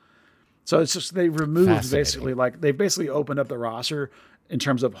them. So it's just they've removed they've basically opened up the roster in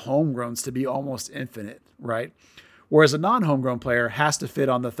terms of homegrowns to be almost infinite, right? Whereas a non-homegrown player has to fit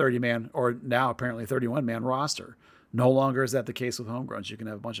on the 30-man or now apparently 31-man roster. No longer is that the case with homegrowns. You can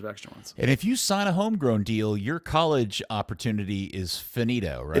have a bunch of extra ones. And if you sign a homegrown deal, your college opportunity is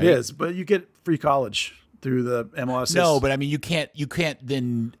finito, right? It is, but you get free college through the MLS. No, but I mean, you can't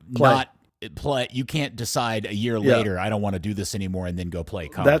then not play. You can't decide a year later, I don't want to do this anymore, and then go play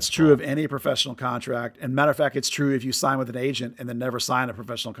college. That's true of any professional contract. And matter of fact, it's true if you sign with an agent and then never sign a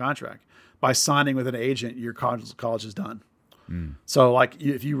professional contract. By signing with an agent, your college is done. So like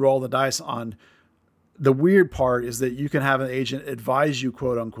if you roll the dice on, the weird part is that you can have an agent advise you,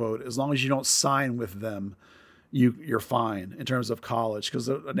 quote unquote, as long as you don't sign with them, you're fine in terms of college, because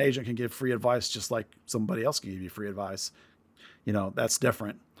an agent can give free advice just like somebody else can give you free advice. That's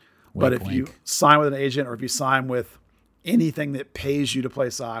different. But if you sign with an agent, or if you sign with anything that pays you to play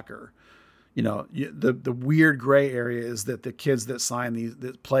soccer, the weird gray area is that the kids that sign these,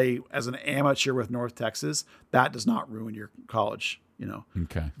 that play as an amateur with North Texas, that does not ruin your college.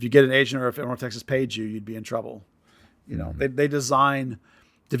 Okay. If you get an agent, or if North Texas paid you, you'd be in trouble. They design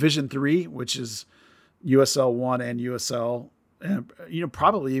Division III, which is USL 1 and USL, and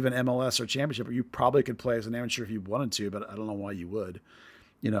probably even MLS or Championship, or you probably could play as an amateur if you wanted to, but I don't know why you would.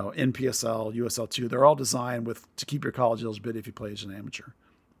 NPSL, USL 2, they're all designed to keep your college eligibility if you play as an amateur.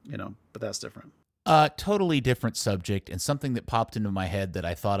 But that's different. Totally different subject, and something that popped into my head that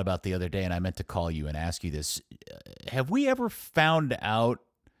I thought about the other day, and I meant to call you and ask you this. Have we ever found out,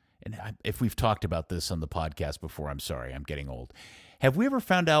 and if we've talked about this on the podcast before, I'm sorry, I'm getting old. Have we ever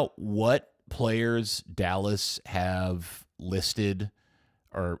found out what players Dallas have listed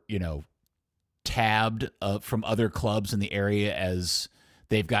or, tabbed from other clubs in the area as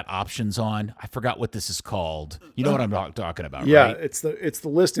they've got options on? I forgot what this is called. You know what I'm talking about, yeah, right? it's the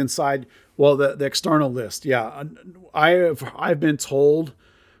list inside. Well, the external list. Yeah, I've been told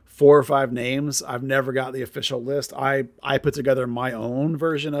 4 or 5 names. I've never got the official list. I put together my own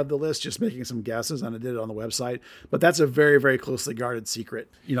version of the list, just making some guesses, and I did it on the website. But that's a very, very closely guarded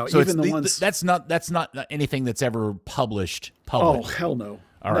secret. So even the ones that's not anything that's ever published Oh, hell no.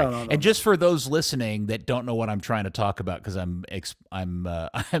 All right. No. And just for those listening that don't know what I'm trying to talk about, because I'm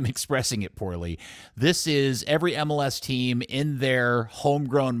expressing it poorly, this is every MLS team in their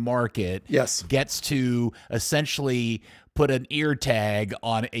homegrown market gets to essentially put an ear tag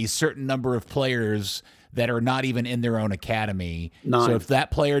on a certain number of players that are not even in their own academy. 9. So if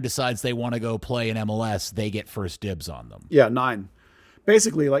that player decides they want to go play in MLS, they get first dibs on them. Yeah, 9.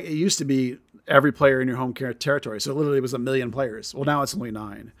 Basically, like it used to be every player in your home territory. So literally it was 1 million players. Well, now it's only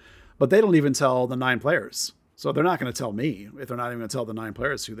 9. But they don't even tell the 9 players. So they're not going to tell me if they're not even going to tell the 9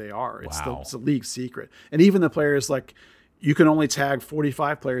 players who they are. It's a league secret. And even the players, like, you can only tag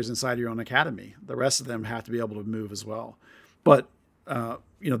 45 players inside your own academy. The rest of them have to be able to move as well. But,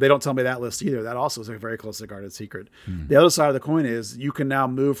 they don't tell me that list either. That also is a very closely guarded secret. The other side of the coin is you can now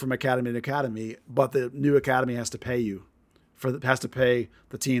move from academy to academy, but the new academy has to pay you. Has to pay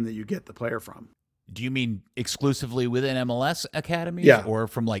the team that you get the player from. Do you mean exclusively within MLS academies, or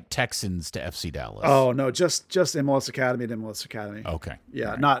from like Texans to FC Dallas? Oh no, just MLS academy to MLS academy. Okay,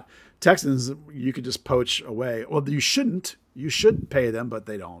 yeah, not Texans. You could just poach away. Well, you shouldn't. You should pay them, but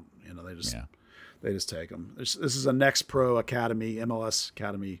they don't. They just take them. This is a Next Pro Academy, MLS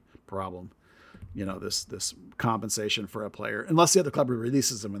Academy problem. This compensation for a player, unless the other club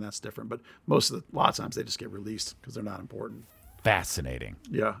releases them, and that's different. But a lot of times they just get released because they're not important. Fascinating.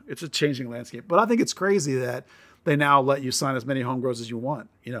 Yeah, it's a changing landscape. But I think it's crazy that they now let you sign as many homegrowns as you want.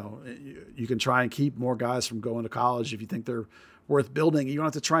 You can try and keep more guys from going to college if you think they're worth building. You don't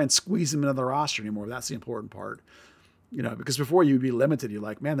have to try and squeeze them into the roster anymore. That's the important part. Because before you'd be limited. You're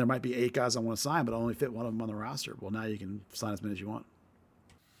like, man, there might be 8 guys I want to sign, but I only fit one of them on the roster. Well, now you can sign as many as you want.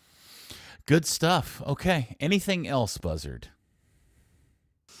 Good stuff. Okay. Anything else, Buzzard?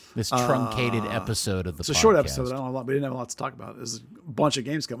 This truncated episode of the podcast. It's a short episode. We didn't have a lot to talk about. There's a bunch of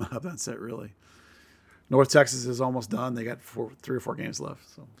games coming up. That's it, really. North Texas is almost done. They got 3 or 4 games left.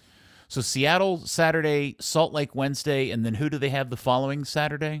 So Seattle Saturday, Salt Lake Wednesday, and then who do they have the following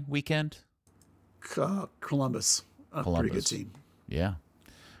Saturday weekend? Columbus. Pretty good team. Yeah.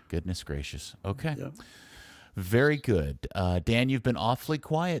 Goodness gracious. Okay. Yep. Very good. Dan, you've been awfully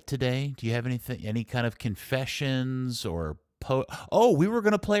quiet today. Do you have any kind of confessions or we were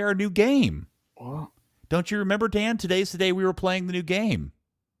going to play our new game. What? Don't you remember, Dan? Today's the day we were playing the new game.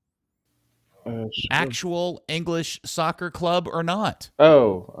 Sure. Actual English soccer club or not?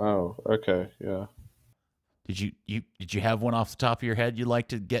 Oh, okay, yeah. Did you have one off the top of your head you'd like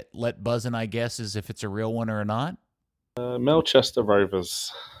to let Buzz and I guess as if it's a real one or not? Melchester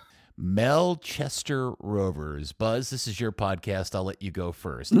Rovers. Melchester Rovers. Buzz, this is your podcast. I'll let you go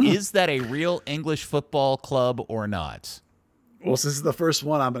first. Is that a real English football club or not? Well, since it's the first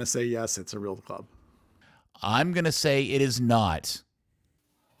one, I'm going to say yes, it's a real club. I'm going to say it is not.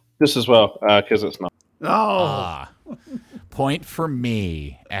 This as well, because it's not. Oh. Point for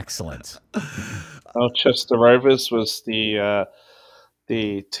me. Excellent. Melchester Rovers was the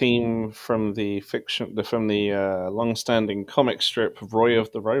team from the long-standing comic strip Roy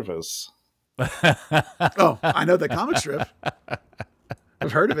of the Rovers. Oh, I know the comic strip.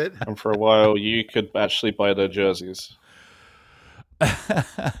 I've heard of it. And for a while, you could actually buy their jerseys.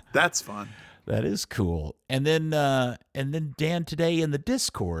 That's fun. That is cool. And then Dan, today in the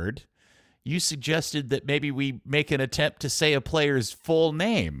Discord, you suggested that maybe we make an attempt to say a player's full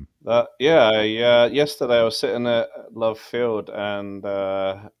name. Yesterday I was sitting at Love Field and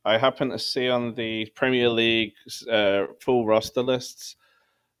I happened to see on the Premier League full roster lists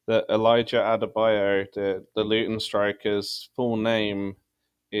that Elijah Adebayo, the Luton striker's full name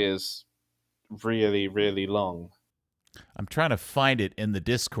is really, really long. I'm trying to find it in the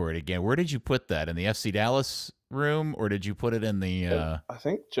Discord again. Where did you put that? In the FC Dallas room, or did you put it in the... I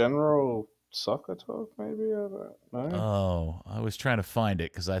think General Soccer Talk, maybe? I don't know. Oh, I was trying to find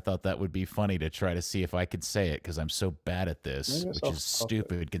it because I thought that would be funny to try to see if I could say it because I'm so bad at this, which is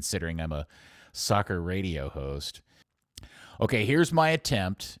stupid considering I'm a soccer radio host. Okay, here's my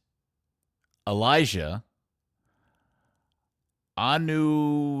attempt. Elijah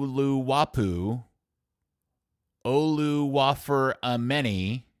Anuluwapu Oluwafer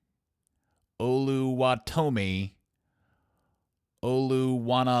Ameni Oluwatomi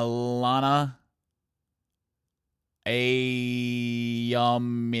Oluwanalana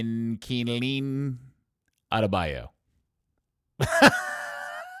Ayaminkinlin Adebayo.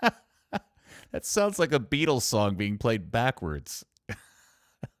 That sounds like a Beatles song being played backwards.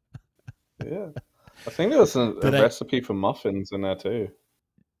 Yeah. I think there was a recipe for muffins in there too.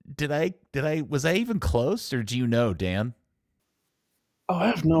 Was I even close, or do you know, Dan? Oh, I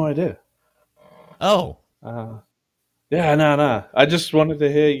have no idea. Oh. Yeah, no. I just wanted to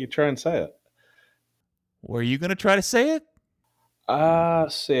hear you try and say it. Were you going to try to say it?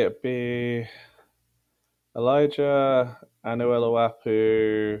 See it be Elijah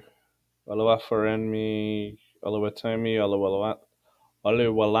Anuelawapu Oluwaforenmi Oluwatomi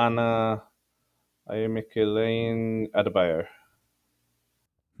Oluwalana Ayamikelaine Adebayo.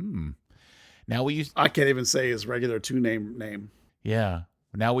 Now will you... I can't even say his regular name. Yeah.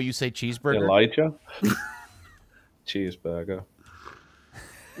 Now will you say cheeseburger? Elijah? Cheeseburger.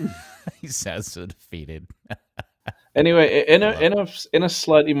 He sounds so defeated. Anyway, in a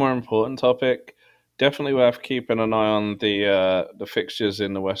slightly more important topic, definitely worth keeping an eye on the fixtures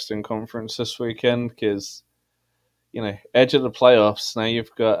in the Western Conference this weekend because, edge of the playoffs. Now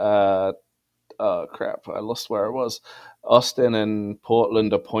you've got oh crap, I lost where it was. Austin and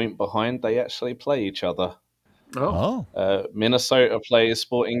Portland a point behind. They actually play each other. Oh. Minnesota plays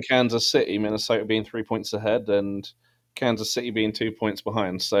Sporting Kansas City. Minnesota being 3 points ahead, and Kansas City being 2 points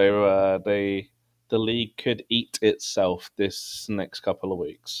behind. So the league could eat itself this next couple of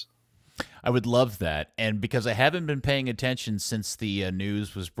weeks. I would love that. And because I haven't been paying attention since the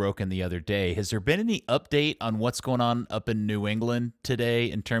news was broken the other day, has there been any update on what's going on up in New England today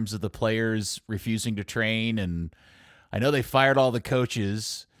in terms of the players refusing to train? And I know they fired all the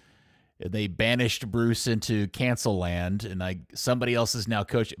coaches. They banished Bruce into cancel land, and somebody else is now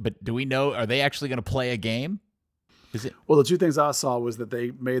coaching. But do we know, are they actually going to play a game? Well, the two things I saw was that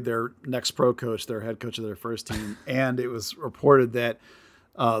they made their next pro coach their head coach of their first team, and it was reported that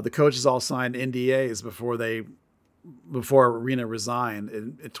the coaches all signed NDAs before Arena resigned,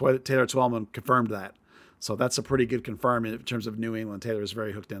 and Taylor Twellman confirmed that. So that's a pretty good confirm in terms of New England. Taylor is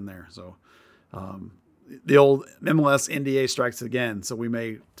very hooked in there. So the old MLS NDA strikes again, so we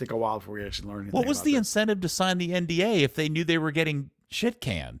may take a while before we actually learn anything. What was the incentive to sign the NDA if they knew they were getting shit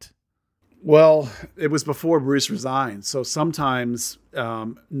canned? Well, it was before Bruce resigned. So sometimes,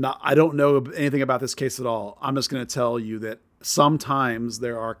 I don't know anything about this case at all. I'm just going to tell you that sometimes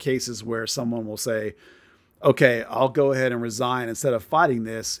there are cases where someone will say, okay, I'll go ahead and resign instead of fighting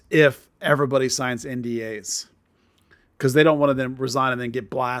this if everybody signs NDAs. Because they don't want to then resign and then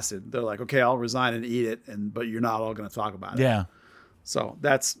get blasted. They're like, okay, I'll resign and eat it, but you're not all going to talk about it. Yeah. So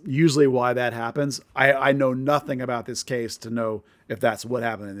that's usually why that happens. I know nothing about this case to know if that's what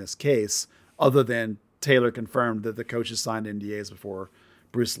happened in this case, other than Taylor confirmed that the coaches signed NDAs before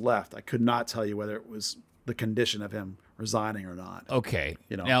Bruce left. I could not tell you whether it was the condition of him resigning or not. Okay.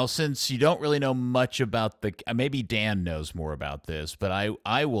 Now, since you don't really know much about maybe Dan knows more about this, but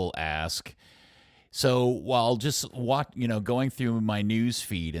I will ask. So while just going through my news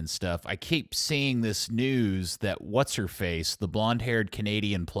feed and stuff, I keep seeing this news that what's-her-face, the blonde-haired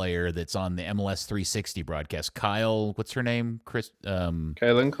Canadian player that's on the MLS 360 broadcast, Kyle, what's her name?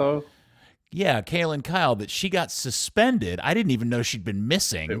 Kaylin Kyle? Yeah, Kaylin Kyle, that she got suspended. I didn't even know she'd been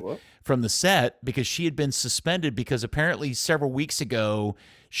missing from the set because she had been suspended because apparently several weeks ago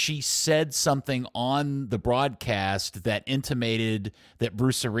she said something on the broadcast that intimated that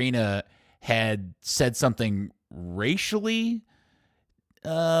Bruce Arena had said something racially,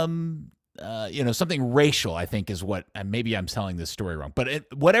 something racial, I think is what, maybe I'm telling this story wrong, but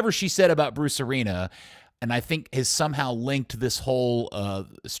whatever she said about Bruce Arena, and I think has somehow linked this whole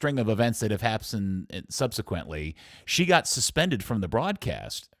string of events that have happened subsequently. She got suspended from the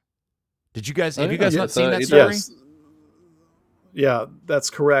broadcast. Did you guys? Have you guys not seen that story? Yes. Yeah, that's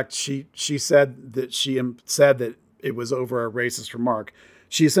correct. She said that it was over a racist remark.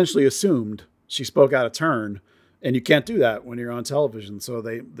 She essentially assumed she spoke out of turn, and you can't do that when you're on television. So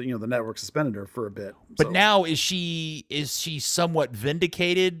the network suspended her for a bit. But now is she somewhat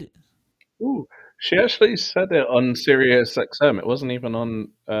vindicated? Ooh, she actually said it on Sirius XM. It wasn't even on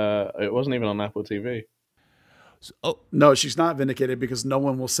Apple TV. No, she's not vindicated because no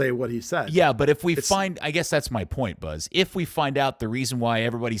one will say what he said. Yeah, but if we I guess that's my point, Buzz. If we find out the reason why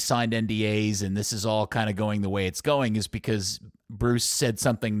everybody signed NDAs and this is all kind of going the way it's going is because Bruce said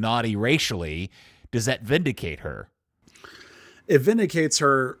something naughty racially, does that vindicate her? It vindicates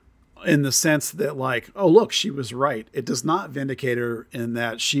her in the sense that, like, oh, look, she was right. It does not vindicate her in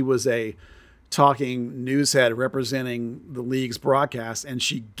that she was a talking news head representing the league's broadcast, and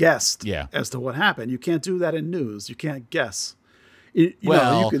she guessed as to what happened. You can't do that in news. You can't guess. You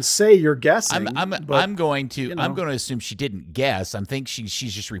can say you're guessing. I'm going to assume she didn't guess. I think she's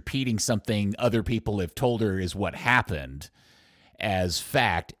just repeating something other people have told her is what happened as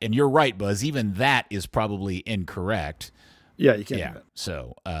fact. And you're right, Buzz. Even that is probably incorrect. Yeah, you can't do that.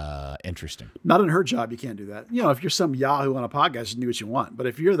 So, interesting. Not in her job, you can't do that. If you're some Yahoo on a podcast, you can do what you want. But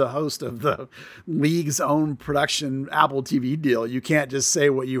if you're the host of the league's own production Apple TV deal, you can't just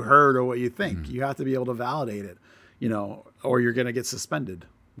say what you heard or what you think. You have to be able to validate it, or you're going to get suspended,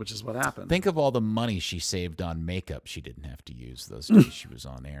 which is what happened. Think of all the money she saved on makeup she didn't have to use those days she was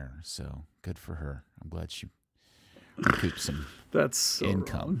on air. So, good for her. I'm glad she recouped some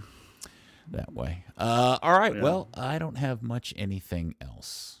income. Wrong. That way. All right. Yeah. Well, I don't have much anything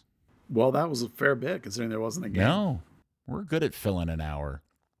else. Well, that was a fair bit considering there wasn't a game. No, we're good at filling an hour.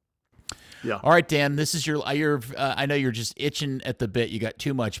 Yeah. All right, Dan, this is your I know you're just itching at the bit. You got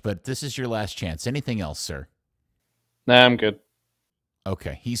too much, but this is your last chance. Anything else, sir? Nah, I'm good.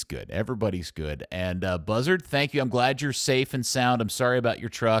 Okay, he's good. Everybody's good. And Buzzard, thank you. I'm glad you're safe and sound. I'm sorry about your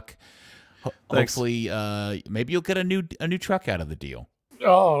truck. Hopefully, maybe you'll get a new truck out of the deal.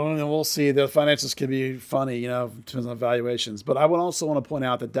 Oh, we'll see. The finances can be funny, depends on valuations. But I would also want to point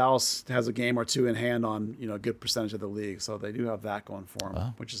out that Dallas has a game or two in hand on, a good percentage of the league. So they do have that going for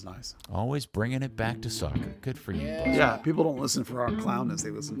them, which is nice. Always bringing it back to soccer. Good for you, Buzz. Yeah, people don't listen for our clownness.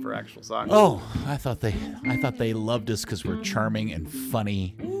 They listen for actual soccer. Oh, I thought they loved us because we're charming and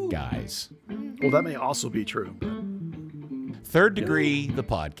funny guys. Well, that may also be true. Third Degree, the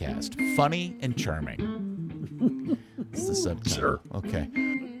podcast. Funny and charming. It's the subtitle. Sure. Okay.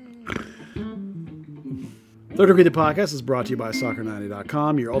 Third Degree, the podcast is brought to you by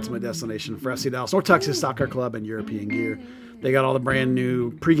Soccer90.com, your ultimate destination for FC Dallas North Texas Soccer Club and European gear. They got all the brand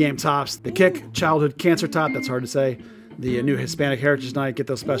new pregame tops, the Kick Childhood Cancer Top, that's hard to say, the new Hispanic Heritage Night, get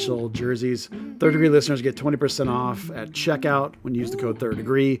those special jerseys. Third Degree listeners get 20% off at checkout when you use the code Third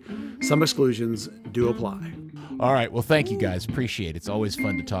Degree. Some exclusions do apply. All right. Well, thank you guys. Appreciate it. It's always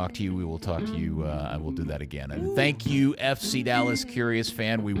fun to talk to you. We will talk to you. I will do that again. And thank you, FC Dallas Curious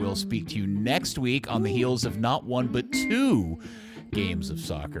fan. We will speak to you next week on the heels of not one, but two games of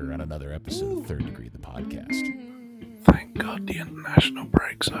soccer on another episode of Third Degree, the podcast. Thank God the international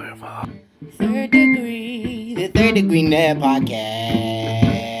break's over. Third Degree, the Third Degree Net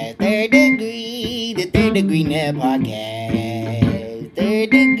Podcast. Third Degree, the Third Degree Net Podcast. Third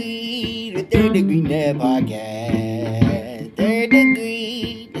Degree, the Third Degree Net Podcast. Third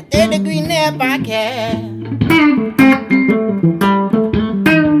Degree, the Third Degree Net Podcast.